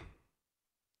last year?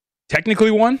 Technically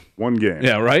one? One game.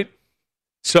 Yeah, right?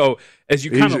 So as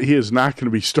you he is not going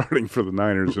to be starting for the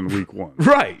Niners in week 1.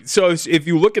 Right. So if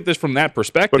you look at this from that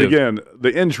perspective. But again,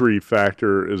 the injury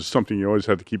factor is something you always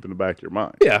have to keep in the back of your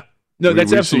mind. Yeah. No,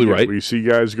 that's absolutely right. We see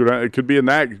guys go down. It could be a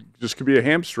neck, just could be a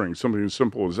hamstring, something as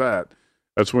simple as that.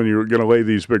 That's when you're going to lay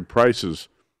these big prices.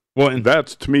 Well, and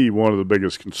that's, to me, one of the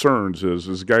biggest concerns is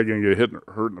the guy going to get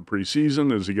hurt in the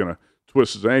preseason? Is he going to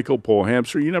twist his ankle, pull a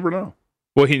hamstring? You never know.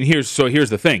 Well, here's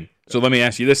the thing. So let me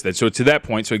ask you this then. So to that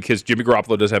point, because Jimmy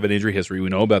Garoppolo does have an injury history, we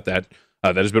know about that.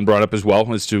 That has been brought up as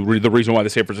well as to the reason why the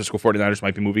San Francisco 49ers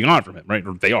might be moving on from him, right?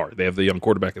 Or they are. They have the young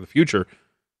quarterback of the future.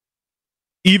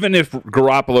 Even if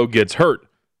Garoppolo gets hurt,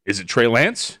 is it Trey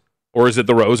Lance or is it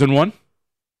the Rosen one?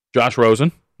 Josh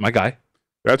Rosen, my guy.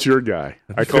 That's your guy.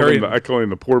 I call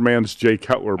him the poor man's Jay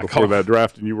Cutler before that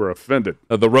draft, and you were offended.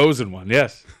 The Rosen one,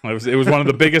 yes. It was one of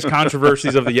the biggest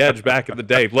controversies of the Edge back in the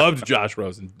day. Loved Josh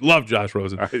Rosen.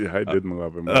 I didn't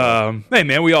love him. Hey,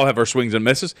 man, we all have our swings and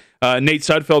misses. Nate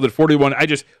Sudfeld at 41.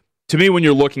 To me, when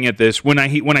you're looking at this, when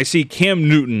I see Cam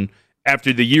Newton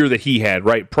after the year that he had,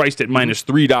 right, priced at minus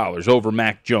 $3 over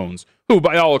Mac Jones, who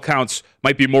by all accounts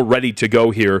might be more ready to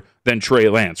go here than Trey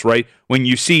Lance, right? When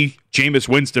you see Jameis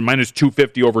Winston minus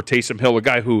 250 over Taysom Hill, a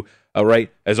guy who,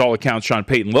 right, as all accounts, Sean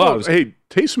Payton loves. Well, hey,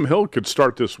 Taysom Hill could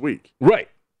start this week. Right.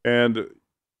 And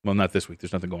well, not this week.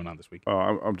 There's nothing going on this week.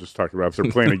 I'm just talking about if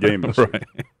they're playing a game this right.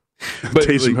 week. But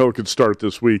Taysom Hill could start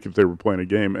this week if they were playing a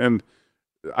game. And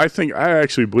I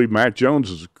actually believe Mac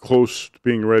Jones is close to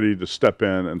being ready to step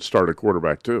in and start a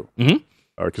quarterback too. Mm-hmm.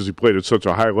 Because he played at such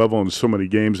a high level in so many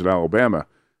games at Alabama.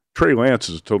 Trey Lance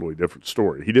is a totally different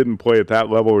story. He didn't play at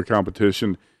that level of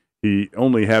competition. He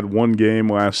only had one game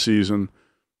last season.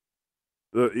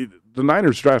 The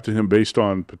Niners drafted him based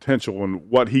on potential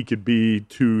and what he could be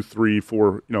 2, 3,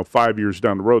 4, 5 years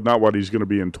down the road, not what he's going to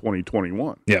be in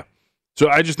 2021. Yeah. So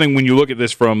I just think when you look at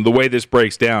this from the way this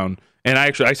breaks down, and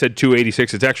I said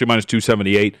 286, it's actually minus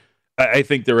 278. I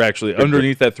think they're actually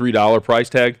underneath that $3 price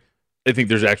tag. I think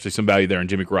there's actually some value there in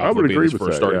Jimmy Garoppolo. I would agree with for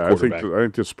a starting quarterback. I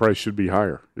think this price should be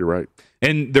higher. You're right.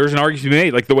 And there's an argument to be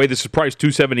made, like the way this is priced,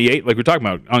 278, like we're talking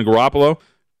about on Garoppolo,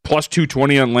 plus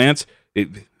 220 on Lance.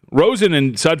 Rosen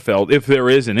and Sudfeld, if there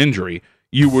is an injury,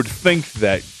 you would think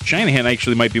that Shanahan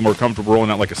actually might be more comfortable rolling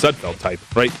out like a Sudfeld type,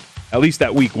 right? At least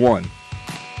that week 1,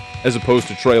 as opposed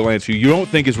to Trey Lance, who you don't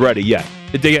think is ready yet.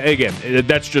 Again,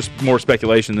 that's just more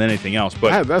speculation than anything else.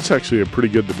 But that's actually a pretty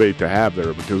good debate to have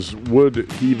there, because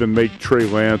would he even make Trey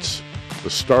Lance the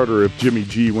starter if Jimmy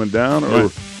G went down,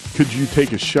 or could you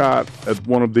take a shot at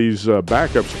one of these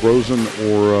backups, Rosen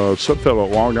or Sudfeld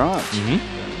at long odds?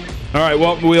 Mm-hmm. All right,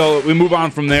 well, we move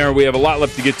on from there. We have a lot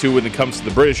left to get to when it comes to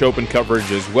the British Open coverage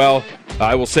as well.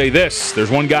 I will say this. There's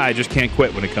one guy I just can't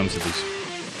quit when it comes to these.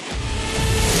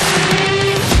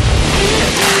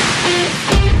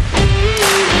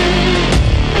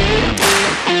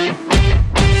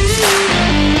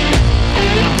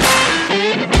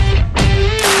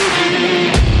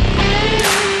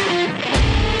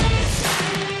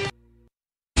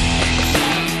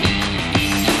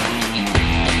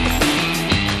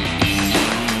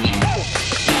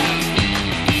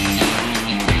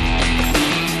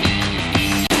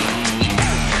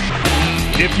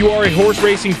 If you are a horse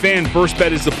racing fan, First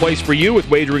Bet is the place for you. With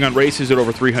wagering on races at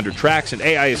over 300 tracks and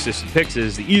AI-assisted picks, it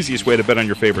is the easiest way to bet on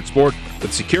your favorite sport.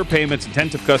 With secure payments,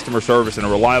 attentive customer service, and a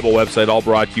reliable website, all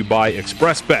brought to you by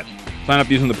ExpressBet. Sign up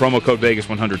using the promo code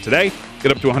Vegas100 today.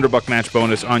 Get up to a $100 match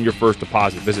bonus on your first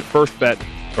deposit. Visit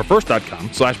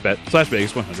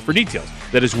first.com/bet/Vegas100 for details.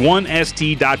 That is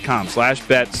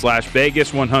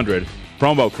 1st.com/bet/Vegas100.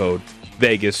 Promo code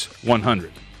Vegas100.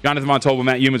 Jonathan Montova,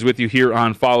 Matt Youmans with you here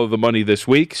on Follow the Money this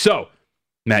week. So,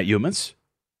 Matt Youmans,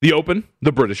 the Open,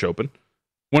 the British Open,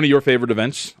 one of your favorite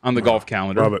events on the golf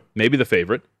calendar. Love it. Maybe the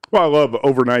favorite. Well, I love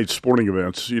overnight sporting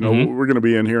events. We're going to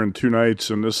be in here in 2 nights,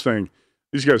 and this thing,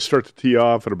 these guys start to tee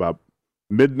off at about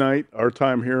midnight, our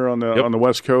time here on the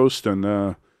West Coast. And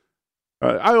I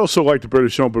also like the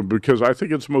British Open because I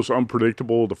think it's most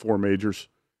unpredictable of the 4 majors.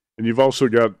 And you've also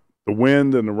got the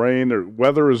wind and the rain. The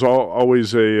weather is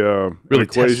always an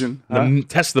equation.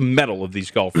 Test the mettle of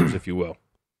these golfers, if you will.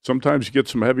 Sometimes you get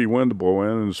some heavy wind to blow in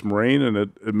and some rain, and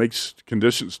it makes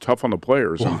conditions tough on the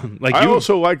players. Well, I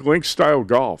also like links-style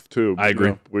golf, too. I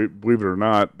agree. Believe it or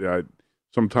not,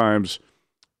 sometimes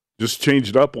just change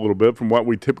it up a little bit from what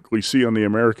we typically see on the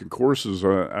American courses.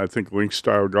 I think Link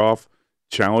Style Golf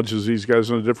challenges these guys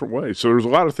in a different way. So there's a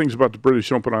lot of things about the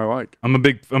British Open I like. I'm a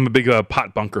big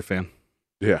pot bunker fan.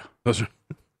 Yeah. Those are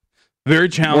very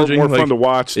challenging. More fun to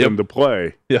watch than to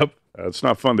play. Yep. It's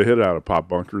not fun to hit out of pot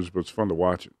bunkers, but it's fun to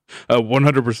watch it.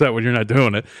 100% when you're not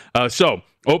doing it. So,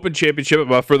 Open Championship,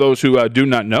 for those who do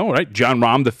not know, right? Jon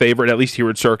Rahm, the favorite, at least here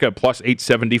at Circa, plus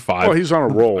 875. Oh, he's on a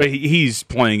roll. He's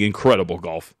playing incredible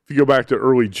golf. If you go back to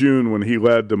early June when he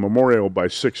led the Memorial by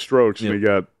 6 strokes and he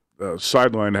got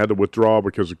sidelined, had to withdraw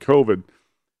because of COVID,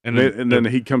 and then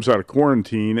he comes out of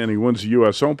quarantine and he wins the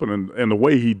U.S. Open, and the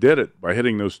way he did it by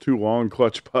hitting those 2 long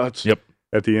clutch putts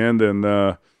at the end,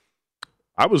 and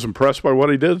I was impressed by what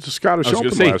he did at the Scottish Open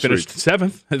last week. He finished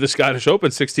 7th at the Scottish Open,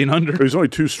 1600. He's only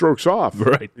 2 strokes off.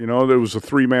 Right. You know, there was a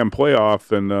 3-man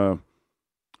playoff, and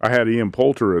I had Ian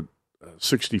Poulter at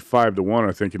 65-1,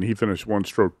 I think, and he finished 1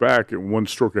 stroke back, and 1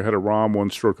 stroke ahead of Rahm, 1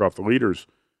 stroke off the leaders.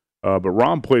 But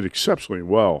Rahm played exceptionally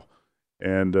well,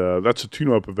 and that's a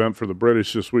tune-up event for the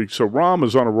British this week. So Rahm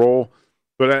is on a roll,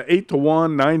 but at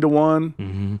 8-1,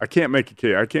 9-1, I can't make a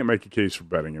case. I can't make a case for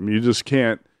betting him. You just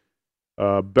can't.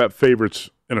 Bet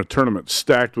favorites in a tournament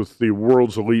stacked with the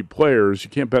world's elite players. You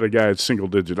can't bet a guy at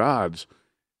single-digit odds.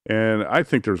 And I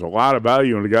think there's a lot of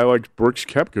value in a guy like Brooks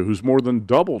Koepka, who's more than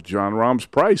double Jon Rahm's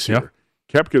price here.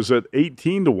 Koepka's at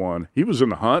 18-1. He was in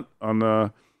the hunt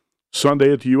on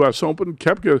Sunday at the U.S. Open.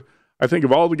 Koepka, I think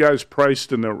of all the guys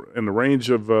priced in the range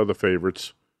of the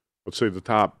favorites, let's say the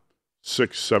top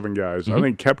 6, 7 guys, I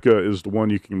think Koepka is the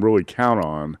one you can really count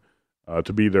on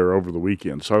to be there over the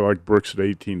weekend. So I like Brooks at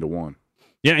 18-1.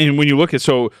 Yeah, and when you look at,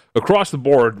 so across the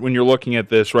board, when you're looking at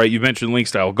this, right, you mentioned Link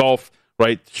Style Golf,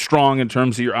 right, strong in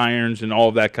terms of your irons and all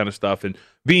of that kind of stuff, and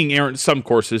being errant, some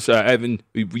courses, Evan,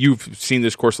 you've seen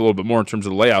this course a little bit more in terms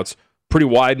of the layouts, pretty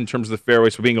wide in terms of the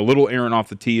fairway, so being a little errant off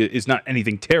the tee is not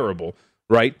anything terrible,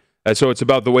 right? So it's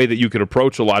about the way that you could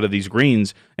approach a lot of these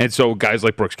greens, and so guys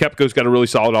like Brooks Koepka's got a really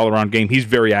solid all-around game. He's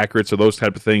very accurate, so those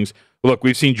type of things. Look,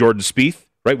 we've seen Jordan Spieth,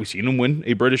 right, we've seen him win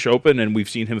a British Open, and we've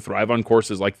seen him thrive on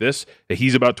courses like this.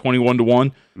 He's about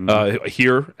 21-1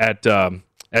 here at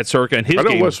Circa. And his I know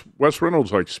game, Wes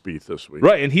Reynolds likes Spieth this week.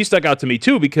 Right, and he stuck out to me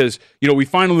too because, you know, we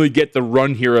finally get the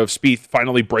run here of Spieth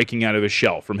finally breaking out of his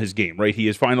shell from his game, right? He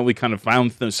has finally kind of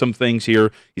found some things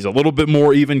here. He's a little bit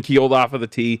more even-keeled off of the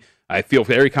tee. I feel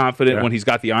very confident when he's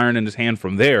got the iron in his hand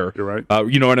from there. You're right.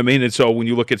 You know what I mean? And so when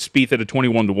you look at Spieth at a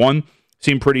 21-1,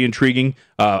 seemed pretty intriguing.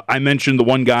 I mentioned the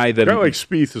one guy that... A guy like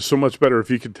Spieth is so much better if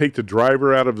you can take the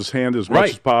driver out of his hand as much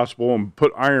as possible and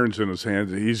put irons in his hand.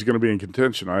 He's going to be in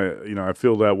contention. I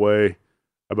feel that way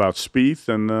about Spieth,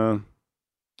 and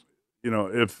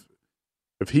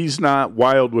if he's not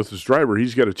wild with his driver,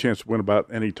 he's got a chance to win about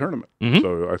any tournament.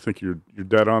 So I think you're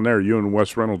dead on there. You and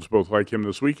Wes Reynolds both like him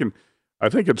this week, and I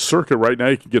think at Circa right now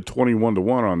you can get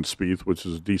 21-1 on Spieth, which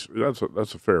is decent.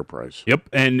 That's a fair price. Yep,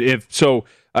 and if so.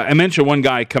 I mentioned one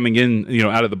guy coming in,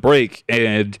 out of the break,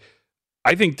 and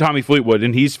I think Tommy Fleetwood,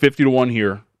 and he's 50-1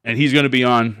 here, and he's going to be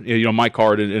on, my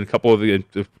card and a couple of the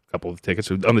tickets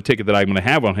on the ticket that I'm going to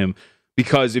have on him,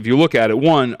 because if you look at it,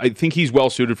 one, I think he's well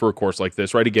suited for a course like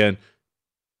this, right? Again,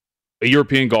 a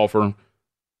European golfer,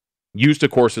 used to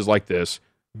courses like this,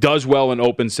 does well in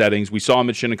open settings. We saw him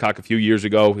at Shinnecock a few years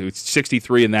ago. He was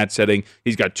 63 in that setting.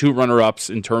 He's got 2 runner-ups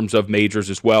in terms of majors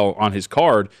as well on his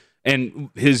card. And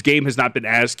his game has not been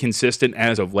as consistent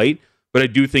as of late, but I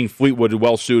do think Fleetwood is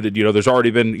well suited. There's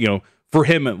already been, for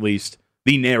him at least,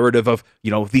 the narrative of, the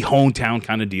hometown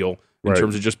kind of deal in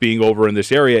terms of just being over in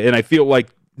this area. And I feel like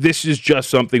this is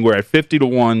just something where at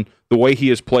 50-1, the way he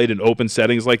has played in open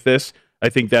settings like this, I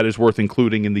think that is worth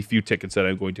including in the few tickets that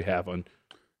I'm going to have on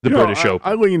the British Open.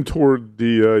 I lean toward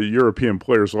the European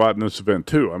players a lot in this event,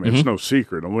 too. I mean, it's no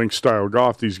secret. In Link-style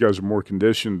golf, these guys are more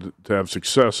conditioned to have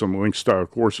success on Link-style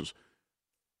courses.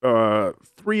 3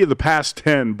 of the past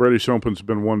 10 British Opens have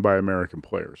been won by American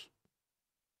players.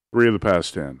 3 of the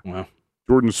past 10. Wow.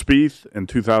 Jordan Spieth in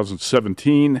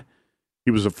 2017,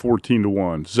 he was at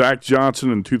 14-1. Zach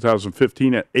Johnson in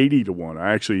 2015 at 80-1.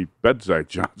 I actually bet Zach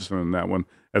Johnson in that one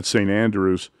at St.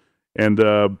 Andrews. And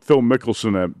Phil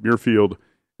Mickelson at Muirfield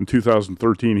in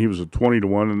 2013, he was at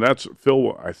 20-1, and that's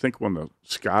Phil. I think won the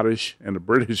Scottish and the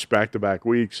British back-to-back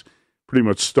weeks. Pretty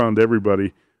much stunned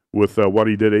everybody with what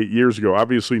he did 8 years ago.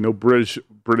 Obviously, no British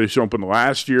Open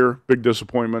last year. Big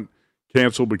disappointment.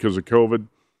 Canceled because of COVID.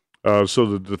 So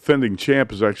the defending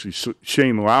champ is actually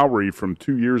Shane Lowry from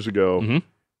 2 years ago,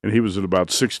 and he was at about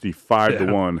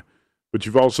 65-1. But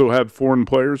you've also had foreign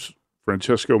players: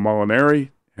 Francesco Molinari,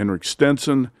 Henrik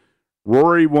Stenson.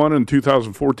 Rory won in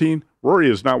 2014. Rory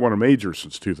has not won a major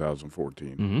since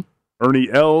 2014. Ernie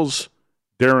Els,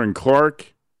 Darren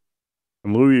Clark,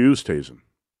 and Louis Oosthuizen.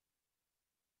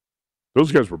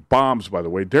 Those guys were bombs, by the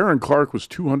way. Darren Clark was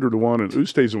 200-1, and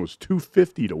Oosthuizen was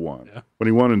 250-1 when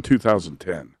he won in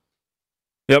 2010.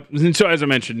 Yep. And so, as I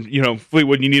mentioned,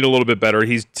 Fleetwood, you need a little bit better.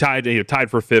 He's tied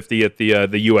for 50 at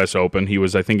the U.S. Open.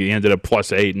 I think he ended up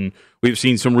 +8, and we've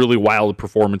seen some really wild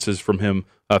performances from him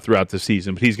throughout the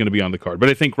season. But he's going to be on the card. But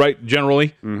I think,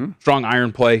 generally, strong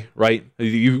iron play, right?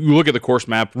 You look at the course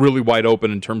map, really wide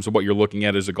open in terms of what you're looking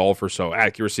at as a golfer. So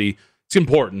accuracy, it's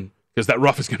important because that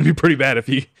rough is going to be pretty bad if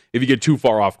you get too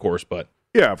far off course. But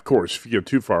yeah, of course, if you get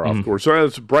too far off course. So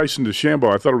that's Bryson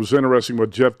DeChambeau. I thought it was interesting what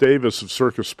Jeff Davis of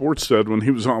Circus Sports said when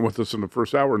he was on with us in the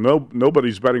first hour.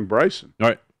 Nobody's betting Bryson.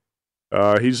 All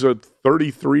right. He's at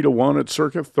 33-1 at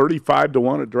Circa,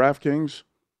 35-1 at DraftKings.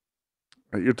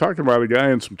 You're talking about a guy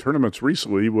in some tournaments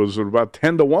recently was at about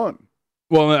 10-1.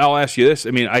 Well, I'll ask you this.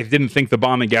 I mean, I didn't think the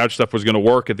bomb and gouge stuff was going to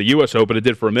work at the U.S. Open. It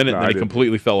did for a minute, and then it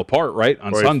completely fell apart, right,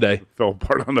 on Sunday. It fell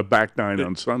apart on the back nine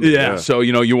on Sunday. Yeah, so,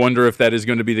 you wonder if that is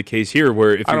going to be the case here,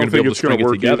 where if you're going to be able to string it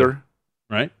together.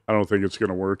 Right? I don't think it's going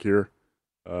to work here.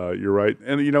 You're right.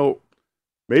 And,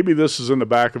 maybe this is in the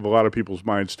back of a lot of people's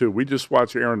minds, too. We just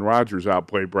watched Aaron Rodgers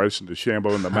outplay Bryson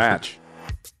DeChambeau in the match.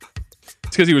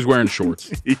 It's because he was wearing shorts.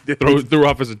 He did. Threw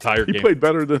off his entire game. He played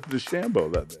better than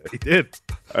DeChambeau that day. He did.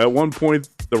 At one point,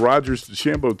 the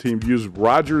Rodgers-DeChambeau team used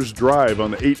Rodgers Drive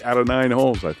on 8 out of 9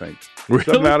 holes, I think. Really?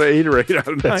 7 out of 8 or 8 out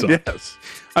of 9, yes.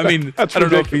 I mean, I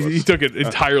don't know if he took it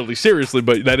entirely seriously,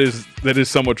 but that is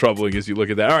somewhat troubling as you look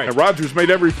at that. All right. And Rodgers made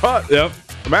every putt. Yep.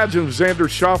 Imagine if Xander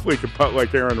Schauffele could putt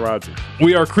like Aaron Rodgers.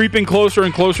 We are creeping closer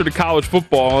and closer to college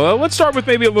football. Let's start with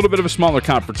maybe a little bit of a smaller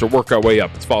conference or work our way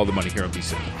up. Let's follow the money here on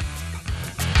VSiN.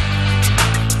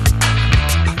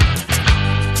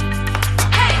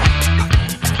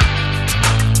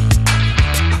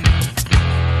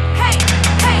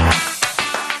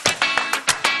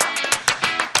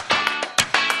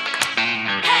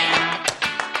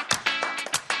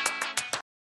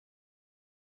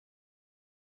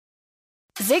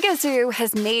 Zigazoo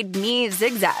has made me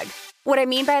zigzag. What I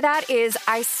mean by that is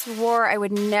I swore I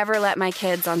would never let my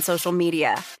kids on social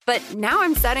media, but now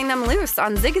I'm setting them loose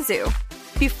on Zigazoo.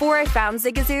 Before I found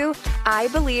Zigazoo, I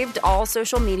believed all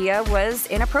social media was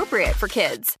inappropriate for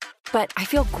kids. But I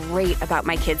feel great about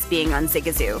my kids being on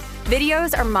Zigazoo.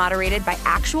 Videos are moderated by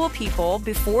actual people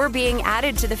before being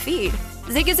added to the feed.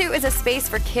 Zigazoo is a space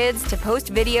for kids to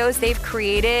post videos they've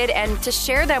created and to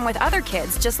share them with other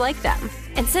kids just like them.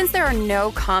 And since there are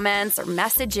no comments or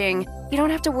messaging, you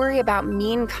don't have to worry about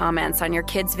mean comments on your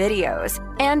kids' videos.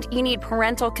 And you need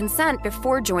parental consent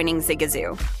before joining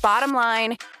Zigazoo. Bottom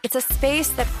line, it's a space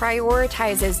that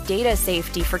prioritizes data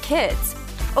safety for kids.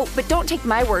 Oh, but don't take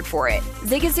my word for it.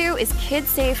 Zigazoo is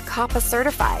KidSafe COPPA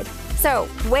certified. So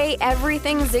weigh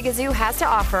everything Zigazoo has to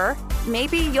offer.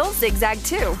 Maybe you'll zigzag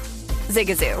too.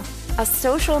 Zigazoo, a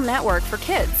social network for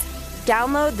kids.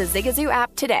 Download the Zigazoo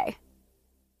app today.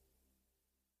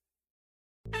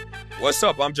 What's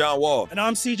up? I'm John Wall. And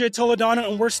I'm CJ Toledano,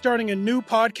 and we're starting a new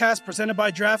podcast presented by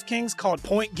DraftKings called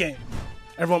Point Game.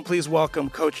 Everyone, please welcome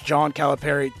Coach John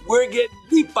Calipari. We're getting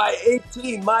beat by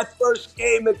 18. My first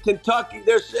game in Kentucky,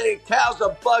 they're saying Cal's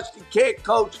a bust. He can't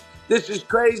coach. This is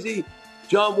crazy.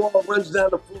 John Wall runs down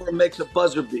the floor and makes a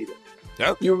buzzer beater.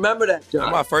 Yep. You remember that, John?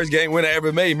 That's my first game winner I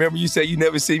ever made. Remember you said you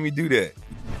never seen me do that.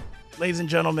 Ladies and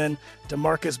gentlemen,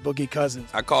 DeMarcus Boogie Cousins.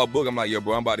 I called Boog. I'm like, yo,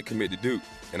 bro, I'm about to commit to Duke.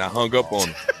 And I hung up on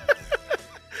him.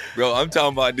 Bro, I'm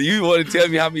talking about, do you want to tell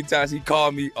me how many times he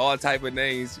called me all type of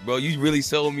names? Bro, you really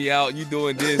sold me out. You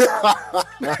doing this.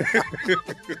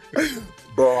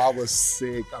 Bro, I was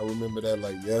sick. I remember that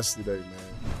like yesterday,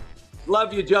 man.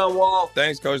 Love you, John Wall.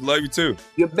 Thanks, Coach. Love you, too.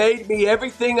 You made me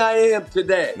everything I am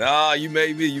today. Nah, you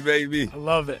made me. You made me. I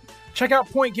love it. Check out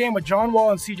Point Game with John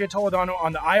Wall and CJ Toledano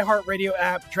on the iHeartRadio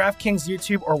app, DraftKings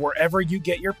YouTube, or wherever you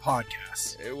get your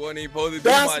podcasts. It wasn't even supposed to be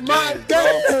That's my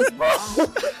dance, bro.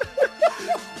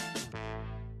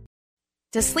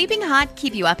 Does sleeping hot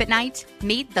keep you up at night?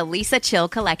 Meet the Leesa Chill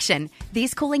Collection.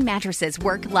 These cooling mattresses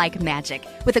work like magic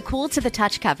with a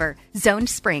cool-to-the-touch cover, zoned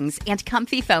springs, and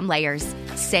comfy foam layers.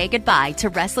 Say goodbye to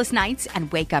restless nights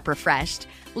and wake up refreshed.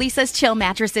 Leesa's Chill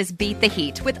mattresses beat the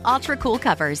heat with ultra-cool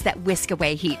covers that whisk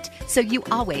away heat, so you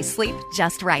always sleep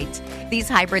just right. These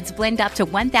hybrids blend up to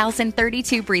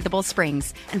 1,032 breathable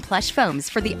springs and plush foams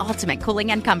for the ultimate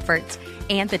cooling and comfort.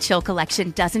 And the Chill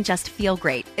Collection doesn't just feel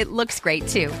great, it looks great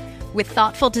too, with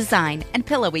thoughtful design and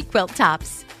pillowy quilt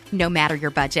tops. No matter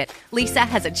your budget, Leesa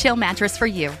has a Chill mattress for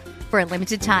you. For a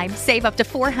limited time, save up to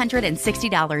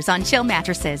 $460 on Chill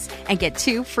mattresses and get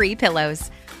 2 free pillows.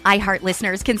 iHeart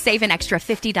listeners can save an extra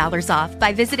 $50 off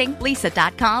by visiting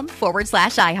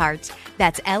leesa.com/iHeart.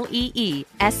 That's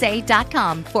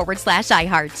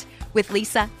LEESA.com/iHeart. With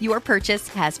Leesa, your purchase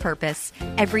has purpose.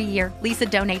 Every year, Leesa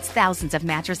donates thousands of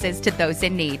mattresses to those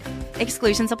in need.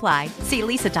 Exclusions apply. See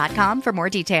leesa.com for more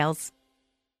details.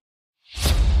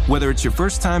 Whether it's your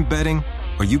first time betting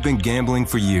or you've been gambling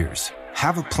for years,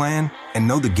 have a plan and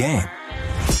know the game.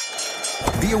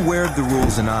 Be aware of the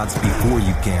rules and odds before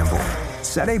you gamble.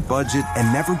 Set a budget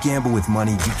and never gamble with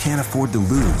money you can't afford to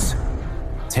lose.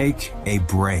 Take a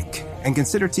break and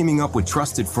consider teaming up with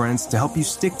trusted friends to help you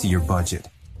stick to your budget.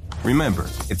 Remember,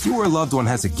 if you or a loved one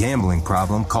has a gambling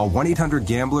problem, call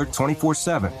 1-800-GAMBLER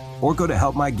 24/7 or go to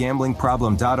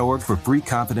helpmygamblingproblem.org for free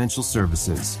confidential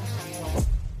services.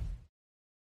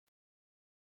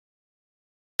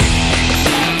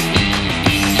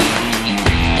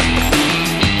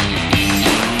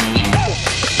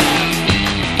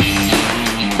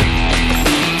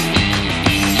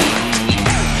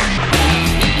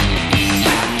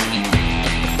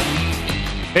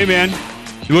 Hey, man,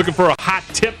 you looking for a hot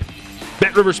tip?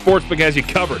 BetRivers Sportsbook has you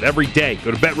covered every day.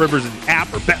 Go to BetRivers'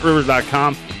 app or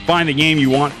BetRivers.com. Find the game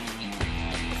you want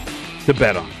to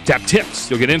bet on. Tap tips.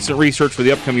 You'll get instant research for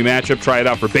the upcoming matchup. Try it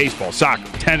out for baseball, soccer,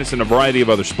 tennis, and a variety of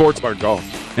other sports.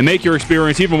 And make your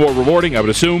experience even more rewarding, I would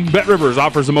assume. BetRivers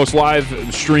offers the most live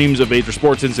streams of major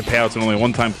sports, instant payouts, and only a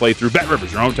one-time playthrough.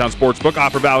 BetRivers, your hometown sportsbook.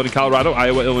 Offer valid in Colorado,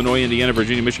 Iowa, Illinois, Indiana,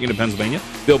 Virginia, Michigan, and Pennsylvania.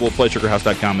 Available at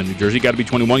PlaySugarHouse.com in New Jersey. Got to be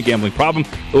 21. Gambling problem.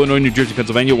 Illinois, New Jersey,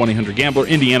 Pennsylvania, 1-800-GAMBLER.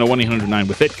 Indiana,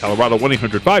 1-800-9-WITH-IT. Colorado,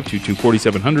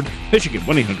 1-800-522-4700. Michigan,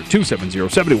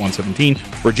 1-800-270-7117.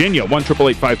 Virginia,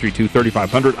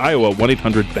 1-888-532-3500. Iowa,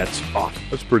 1-800-BETS-OFF.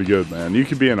 That's pretty good, man. You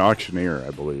could be an auctioneer,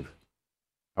 I believe.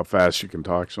 How fast you can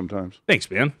talk sometimes. Thanks,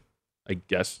 man. I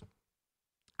guess.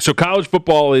 So college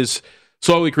football is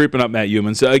slowly creeping up, Matt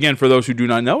Youmans. Again, for those who do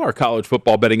not know, our college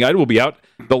football betting guide will be out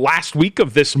the last week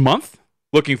of this month.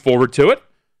 Looking forward to it.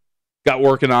 Got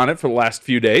working on it for the last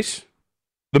few days.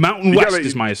 The Mountain West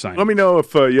is my assignment. Let me know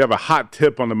if you have a hot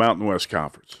tip on the Mountain West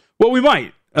Conference. Well, we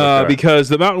might. Because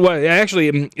the Mountain West,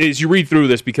 actually, as you read through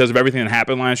this, because of everything that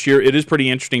happened last year, it is pretty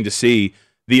interesting to see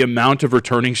the amount of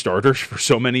returning starters for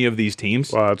so many of these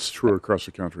teams. Well, that's true across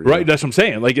the country. Right, yeah. That's what I'm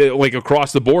saying. Like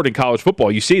across the board in college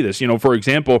football, you see this. For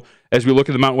example, as we look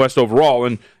at the Mountain West overall,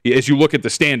 and as you look at the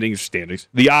standings,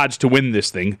 the odds to win this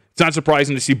thing, it's not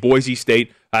surprising to see Boise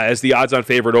State as the odds-on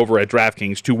favorite over at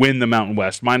DraftKings to win the Mountain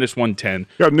West, -110.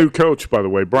 Got a new coach, by the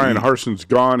way. Brian Harson's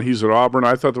gone. He's at Auburn.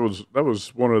 I thought that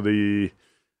was one of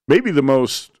maybe the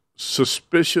most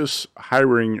suspicious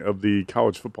hiring of the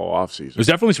college football offseason. It was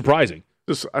definitely surprising.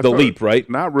 The leap, right?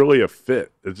 Not really a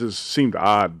fit. It just seemed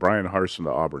odd, Brian Harsin to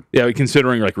Auburn. Yeah,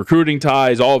 considering recruiting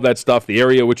ties, all of that stuff, the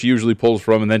area which he usually pulls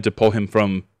from, and then to pull him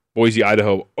from Boise,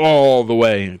 Idaho, all the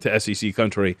way to SEC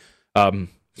country.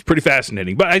 It's pretty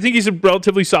fascinating. But I think he's a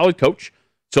relatively solid coach,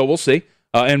 so we'll see.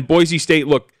 And Boise State,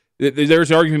 look,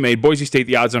 there's an argument made. Boise State,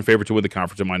 the odds-on favorite to win the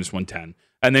conference at -110.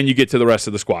 And then you get to the rest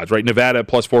of the squads, right? Nevada at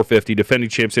 +450, defending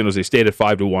champ San Jose State at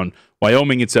 5-1,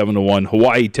 Wyoming at 7-1,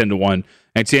 Hawaii 10-1,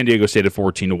 and San Diego State at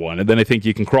 14-1. And then I think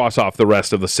you can cross off the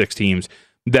rest of the 6 teams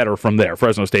that are from there.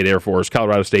 Fresno State, Air Force,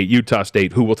 Colorado State, Utah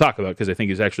State, who we'll talk about because I think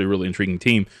is actually a really intriguing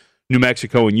team, New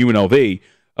Mexico, and UNLV.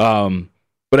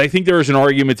 But I think there is an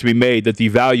argument to be made that the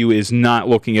value is not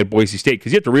looking at Boise State,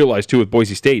 because you have to realize, too, with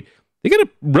Boise State, they got a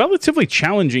relatively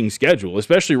challenging schedule,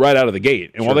 especially right out of the gate.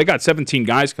 And while they got 17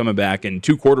 guys coming back and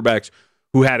 2 quarterbacks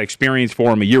who had experience for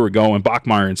them a year ago in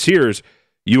Bachmeier and Sears,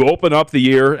 you open up the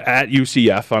year at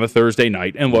UCF on a Thursday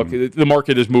night. And look, the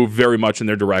market has moved very much in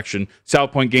their direction.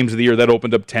 South Point games of the year, that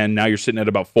opened up 10. Now you're sitting at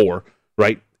about 4,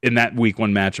 right, in that week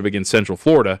 1 matchup against Central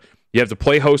Florida. You have to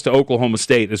play host to Oklahoma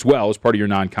State as well as part of your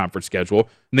non-conference schedule.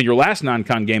 And then your last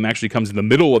non-con game actually comes in the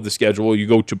middle of the schedule. You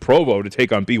go to Provo to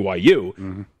take on BYU.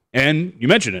 Mm-hmm. And you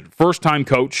mentioned it, first-time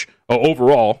coach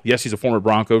overall. Yes, he's a former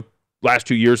Bronco, last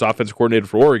 2 years offensive coordinator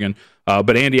for Oregon.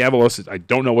 But Andy Avalos, I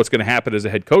don't know what's going to happen as a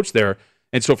head coach there.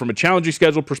 And so from a challenging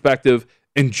schedule perspective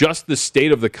and just the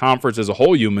state of the conference as a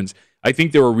whole, Youmans, I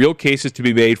think there are real cases to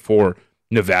be made for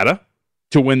Nevada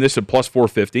to win this at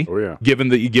 +450. Oh, yeah.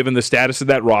 Given the status of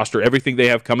that roster, everything they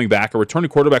have coming back, a returning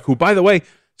quarterback who, by the way,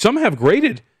 some have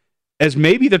graded as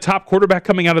maybe the top quarterback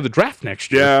coming out of the draft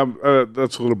next year. Yeah,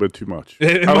 that's a little bit too much.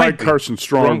 I like Carson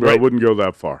Strong, but I wouldn't go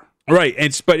that far. Right,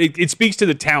 but it speaks to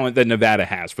the talent that Nevada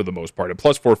has for the most part, at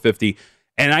 +450.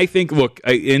 And I think, look,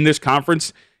 in this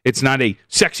conference, it's not a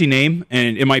sexy name,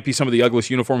 and it might be some of the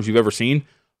ugliest uniforms you've ever seen.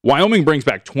 Wyoming brings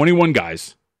back 21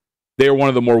 guys. They are one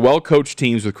of the more well-coached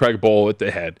teams with Craig Bohl at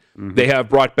the head. Mm-hmm. They have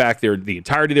brought back the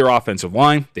entirety of their offensive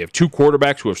line. They have 2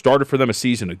 quarterbacks who have started for them a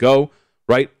season ago,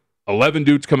 right? 11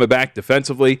 dudes coming back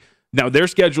defensively. Now, their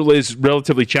schedule is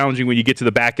relatively challenging when you get to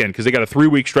the back end because they got a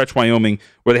 3-week stretch, Wyoming,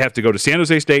 where they have to go to San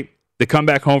Jose State. They come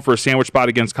back home for a sandwich spot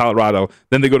against Colorado.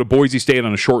 Then they go to Boise State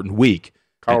on a shortened week.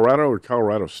 Colorado or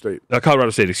Colorado State? Colorado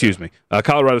State, excuse me.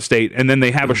 Colorado State. And then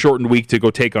they have a shortened week to go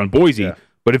take on Boise. Yeah.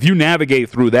 But if you navigate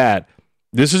through that,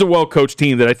 this is a well-coached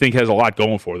team that I think has a lot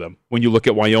going for them when you look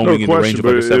at Wyoming in the range of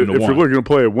like a 7-1. If you're looking to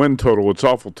play a win total, it's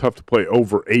awful tough to play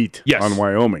over 8 on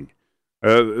Wyoming.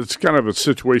 It's kind of a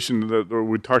situation that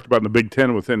we talked about in the Big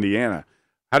Ten with Indiana.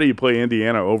 How do you play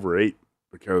Indiana over 8?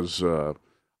 Because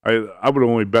I would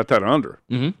only bet that under.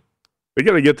 Mm-hmm. They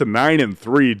got to get to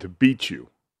 9-3 to beat you.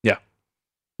 Yeah.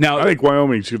 Now I think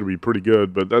Wyoming's going to be pretty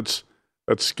good, but that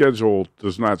schedule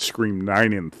does not scream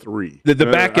 9-3. The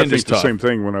back end is tough. The same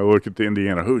thing when I look at the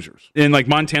Indiana Hoosiers. And like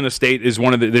Montana State is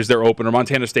there's their opener.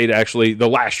 Montana State actually, the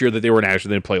last year that they were national,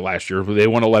 they didn't play last year. They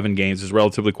won 11 games. It's a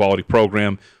relatively quality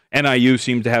program. NIU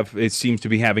seems to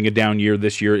be having a down year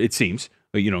this year. It seems,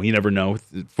 you never know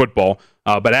with football.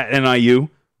 But at NIU,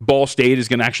 Ball State is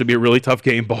going to actually be a really tough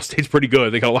game. Ball State's pretty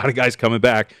good. They got a lot of guys coming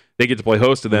back. They get to play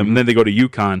host to them, and then they go to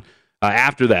UConn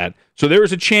after that. So there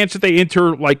is a chance that they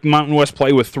enter like Mountain West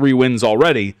play with 3 wins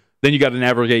already. Then you got to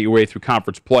navigate your way through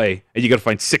conference play, and you got to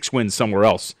find 6 wins somewhere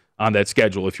else on that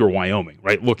schedule if you're Wyoming,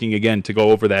 right? Looking again to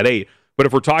go over that 8. But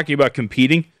if we're talking about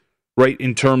competing, right,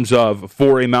 in terms of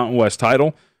for a Mountain West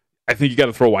title, I think you got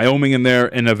to throw Wyoming in there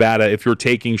and Nevada if you're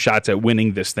taking shots at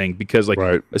winning this thing because,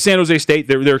 San Jose State,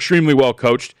 they're extremely well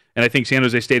coached, and I think San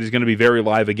Jose State is going to be very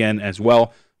live again as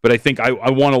well. But I think I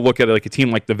want to look at it like a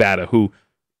team like Nevada, who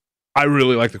I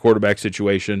really like the quarterback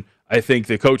situation. I think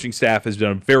the coaching staff has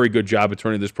done a very good job of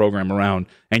turning this program around,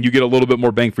 and you get a little bit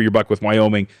more bang for your buck with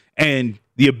Wyoming and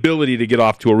the ability to get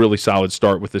off to a really solid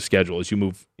start with the schedule as you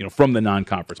move, from the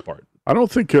non-conference part. I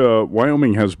don't think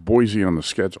Wyoming has Boise on the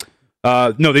schedule.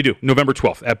 No, they do. November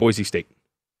 12th at Boise State.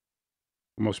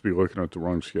 I must be looking at the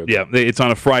wrong schedule. Yeah, it's on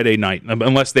a Friday night,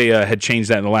 unless they had changed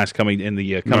that in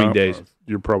the coming days.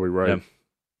 You're probably right.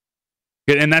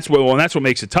 Yeah. And that's what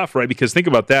makes it tough, right? Because think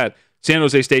about that: San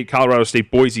Jose State, Colorado State,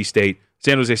 Boise State,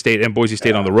 San Jose State, and Boise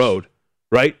State on the road,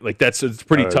 right? Like it's a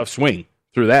pretty tough swing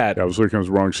through that. Yeah, I was looking at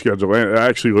the wrong schedule.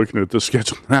 Actually, looking at this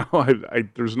schedule now,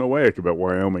 there's no way I could bet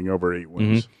Wyoming over 8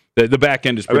 wins. Mm-hmm. The back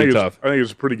end is pretty tough. I think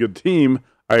it's a pretty good team.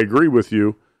 I agree with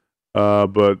you,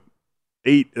 but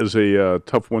 8 is a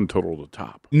tough win total to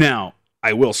top. Now,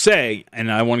 I will say,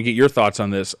 and I want to get your thoughts on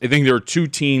this, I think there are 2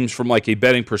 teams from like a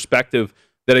betting perspective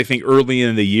that I think early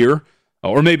in the year,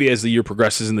 or maybe as the year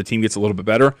progresses and the team gets a little bit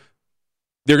better,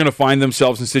 they're going to find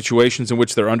themselves in situations in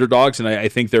which they're underdogs, and I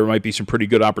think there might be some pretty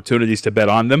good opportunities to bet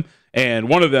on them. And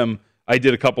one of them I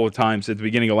did a couple of times at the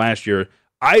beginning of last year.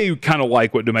 I kind of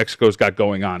like what New Mexico's got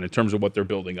going on in terms of what they're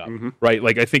building up, right?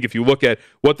 Like, I think if you look at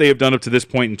what they have done up to this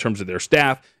point in terms of their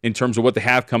staff, in terms of what they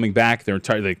have coming back, the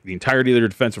entirety of their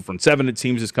defensive front 7, it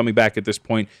seems, is coming back at this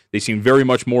point. They seem very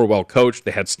much more well-coached.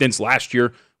 They had stints last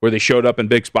year where they showed up in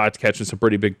big spots, catching some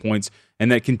pretty big points,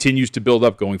 and that continues to build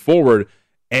up going forward.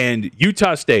 And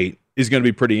Utah State is going to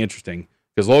be pretty interesting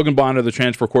because Logan Bonner, the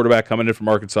transfer quarterback coming in from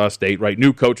Arkansas State, right?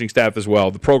 New coaching staff as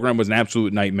well. The program was an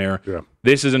absolute nightmare. Yeah.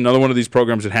 This is another one of these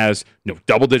programs that has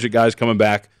double-digit guys coming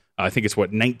back. I think it's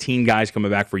 19 guys coming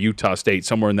back for Utah State,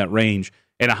 somewhere in that range,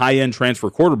 and a high-end transfer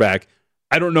quarterback.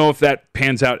 I don't know if that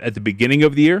pans out at the beginning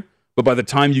of the year, but by the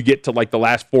time you get to like the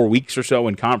last 4 weeks or so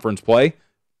in conference play,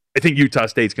 I think Utah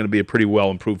State's going to be a pretty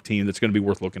well-improved team that's going to be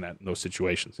worth looking at in those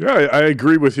situations. Yeah, I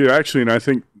agree with you, actually, and I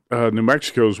think New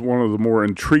Mexico is one of the more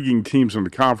intriguing teams in the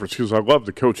conference because I love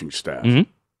the coaching staff.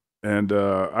 And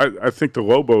I think the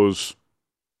Lobos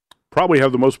probably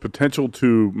have the most potential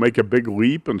to make a big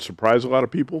leap and surprise a lot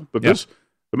of people. But the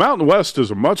Mountain West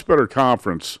is a much better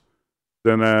conference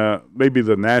than maybe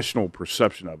the national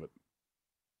perception of it.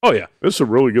 Oh, yeah. This is a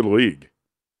really good league.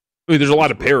 I mean, there's a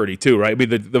lot of parity, too, right? I mean,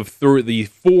 the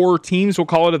 4 teams, we'll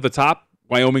call it at the top,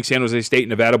 Wyoming, San Jose State,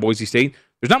 Nevada, Boise State,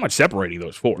 there's not much separating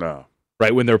those 4. No.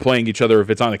 Right, when they're playing each other,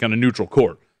 if it's on a neutral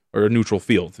court or a neutral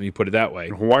field, and you put it that way.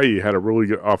 Hawaii had a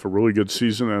really good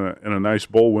season and a nice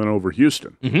bowl win over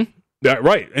Houston. Yeah,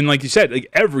 right, and like you said, like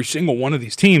every single one of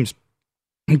these teams,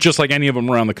 just like any of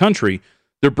them around the country,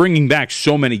 they're bringing back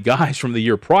so many guys from the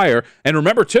year prior. And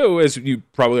remember, too, as you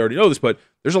probably already know this, but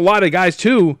there's a lot of guys,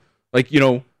 too, like,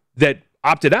 that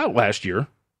opted out last year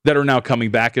that are now coming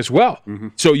back as well.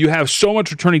 So you have so much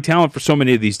returning talent for so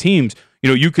many of these teams.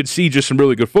 You could see just some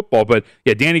really good football. But,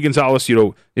 yeah, Danny Gonzalez,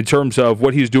 in terms of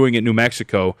what he's doing at New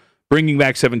Mexico, bringing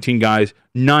back 17 guys,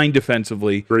 9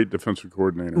 defensively. Great defensive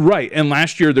coordinator. Right. And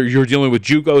last year, you're dealing with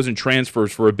JUCOs and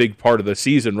transfers for a big part of the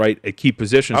season, right, at key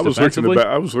positions defensively.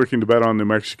 I was looking to bet on New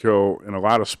Mexico in a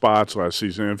lot of spots last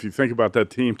season. And if you think about that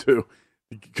team, too,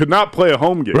 you could not play a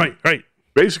home game. Right.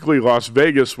 Basically, Las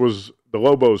Vegas was the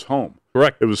Lobos' home.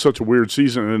 Correct. It was such a weird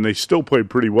season, and they still played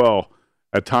pretty well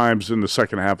at times in the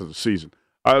second half of the season.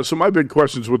 So my big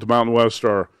questions with the Mountain West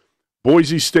are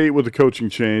Boise State with the coaching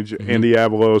change, Andy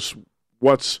Avalos.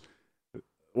 What's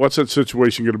that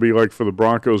situation going to be like for the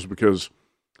Broncos? Because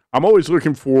I'm always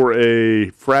looking for a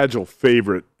fragile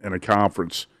favorite in a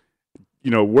conference.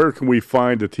 Where can we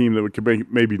find a team that could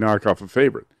maybe knock off a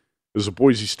favorite? Is the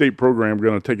Boise State program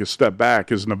going to take a step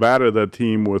back? Is Nevada that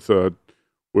team with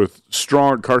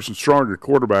Carson Stronger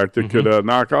quarterback that could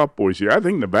knock off Boise? I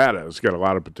think Nevada has got a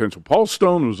lot of potential. Paul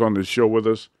Stone was on this show with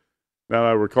us, now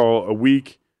I recall, a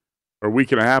week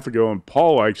and a half ago, and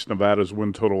Paul likes Nevada's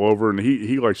win total over, and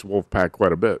he likes Wolfpack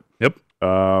quite a bit. Yep.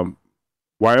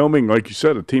 Wyoming, like you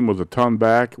said, a team with a ton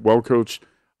back, well coached.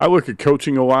 I look at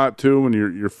coaching a lot too when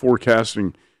you're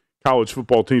forecasting college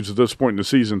football teams at this point in the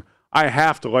season. I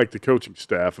have to like the coaching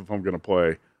staff if I'm going to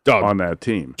play on that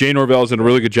team. Jay Norvell's done a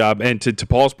really good job. And to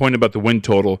Paul's point about the win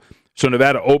total, so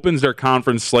Nevada opens their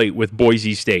conference slate with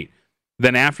Boise State.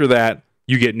 Then after that,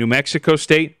 you get New Mexico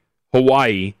State,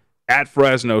 Hawaii, at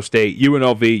Fresno State,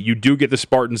 UNLV. You do get the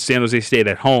Spartans, San Jose State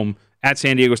at home, at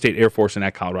San Diego State Air Force, and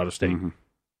at Colorado State.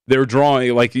 They're drawing,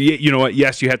 you know what,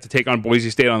 yes, you have to take on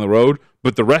Boise State on the road,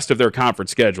 but the rest of their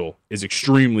conference schedule is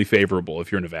extremely favorable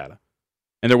if you're Nevada.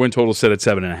 And their win total is set at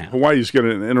 7.5. Hawaii's got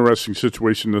an interesting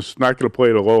situation. It's not going to play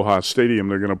at Aloha Stadium.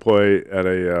 They're going to play at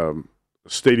a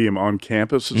stadium on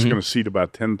campus. It's going to seat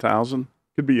about 10,000.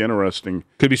 Could be interesting.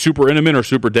 Could be super intimate or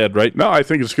super dead, right? No, I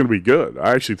think it's going to be good.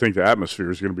 I actually think the atmosphere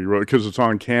is going to be really, because it's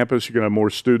on campus. You're going to have more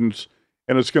students,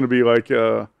 and it's going to be like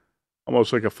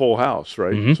almost like a full house,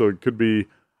 right? So it could be.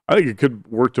 I think it could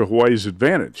work to Hawaii's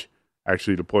advantage,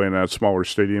 actually, to play in that smaller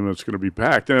stadium that's going to be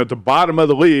packed. And at the bottom of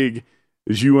the league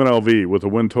is UNLV with a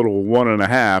win total of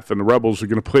 1.5, and the Rebels are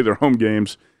going to play their home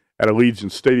games at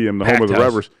Allegiant Stadium, the home of the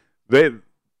Rebels.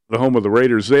 The home of the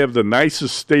Raiders. They have the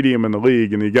nicest stadium in the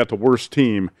league, and you got the worst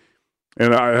team.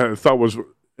 And I thought was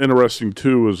interesting,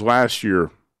 too, was last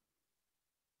year,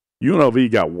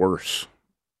 UNLV got worse.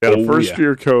 They had a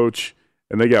first-year coach,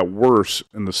 and they got worse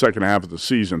in the second half of the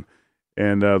season.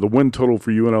 And the win total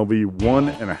for UNLV,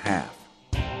 1.5.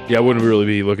 Yeah, I wouldn't really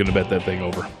be looking to bet that thing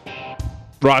over.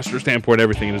 Roster standpoint,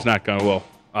 everything is not going well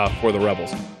for the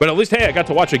Rebels. But at least, hey, I got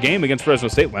to watch a game against Fresno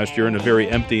State last year in a very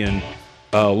empty and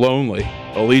lonely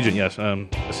Allegiant,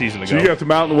 a season ago. So you got the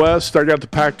Mountain West, I got the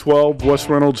Pac-12. Wes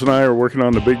Reynolds and I are working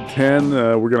on the Big Ten.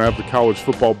 We're going to have the college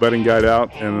football betting guide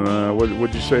out. And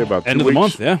what'd you say about 2 weeks? End of the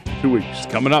month, yeah. 2 weeks. It's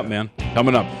coming up, man.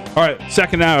 Coming up. All right,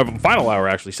 second hour. We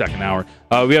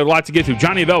have a lot to get to.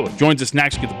 Johnny Velwick joins us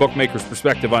next. Get the bookmaker's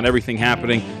perspective on everything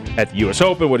happening at the U.S.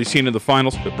 Open, what he's seen in the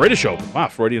finals. The British Open. Wow,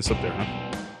 Freudian slip there, huh?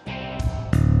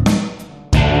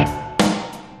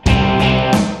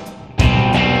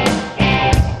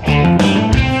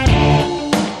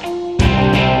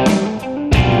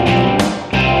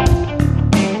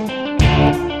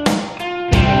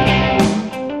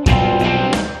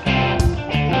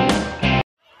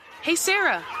 Hey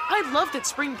Sarah, I love that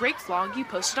spring break vlog you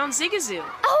posted on Zigazoo.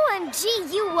 OMG,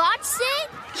 you watched it?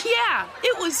 Yeah,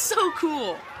 it was so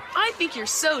cool. I think you're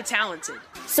so talented.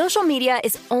 Social media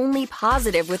is only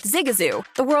positive with Zigazoo,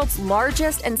 the world's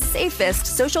largest and safest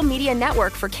social media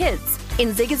network for kids. In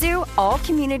Zigazoo, all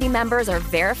community members are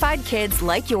verified kids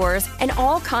like yours, and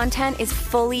all content is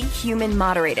fully human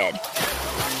moderated.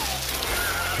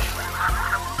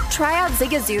 Try out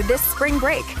Zigazoo this spring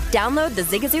break. Download the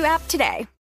Zigazoo app today.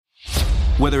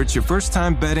 Whether it's your first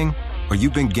time betting or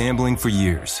you've been gambling for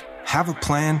years, have a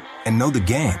plan and know the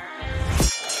game.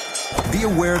 Be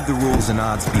aware of the rules and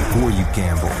odds before you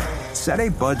gamble. Set a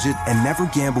budget and never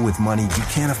gamble with money you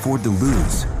can't afford to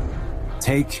lose.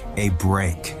 Take a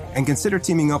break and consider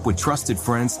teaming up with trusted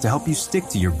friends to help you stick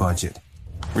to your budget.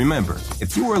 Remember,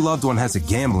 if you or a loved one has a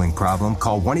gambling problem,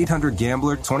 call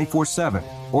 1-800-GAMBLER 24/7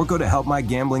 or go to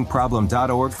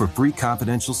helpmygamblingproblem.org for free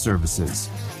confidential services.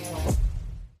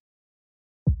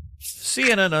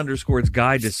 CNN_'s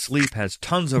Guide to Sleep has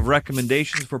tons of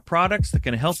recommendations for products that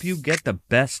can help you get the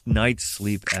best night's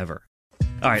sleep ever.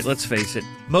 All right, let's face it,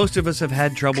 most of us have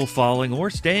had trouble falling or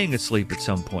staying asleep at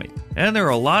some point, and there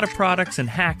are a lot of products and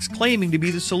hacks claiming to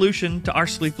be the solution to our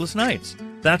sleepless nights.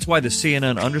 That's why the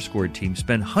CNN_ team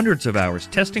spend hundreds of hours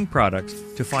testing products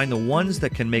to find the ones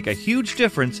that can make a huge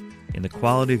difference in the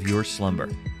quality of your slumber.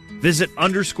 Visit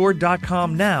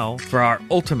underscore.com now for our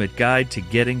ultimate guide to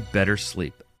getting better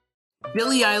sleep.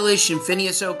 Billie Eilish and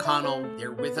Phineas O'Connell,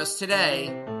 they're with us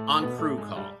today on Crew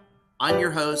Call. I'm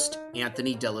your host,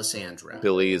 Anthony D'Alessandro.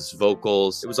 Billie's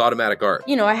vocals, it was automatic art.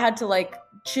 You know, I had to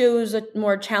choose a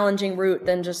more challenging route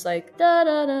than just da da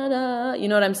da da. You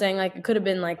know what I'm saying? It could have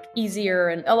been easier.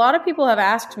 And a lot of people have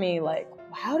asked me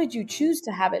how did you choose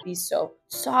to have it be so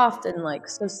soft and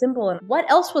so simple? And what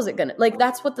else was it gonna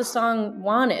that's what the song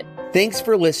wanted. Thanks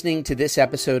for listening to this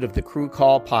episode of the Crew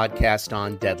Call podcast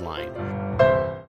on Deadline.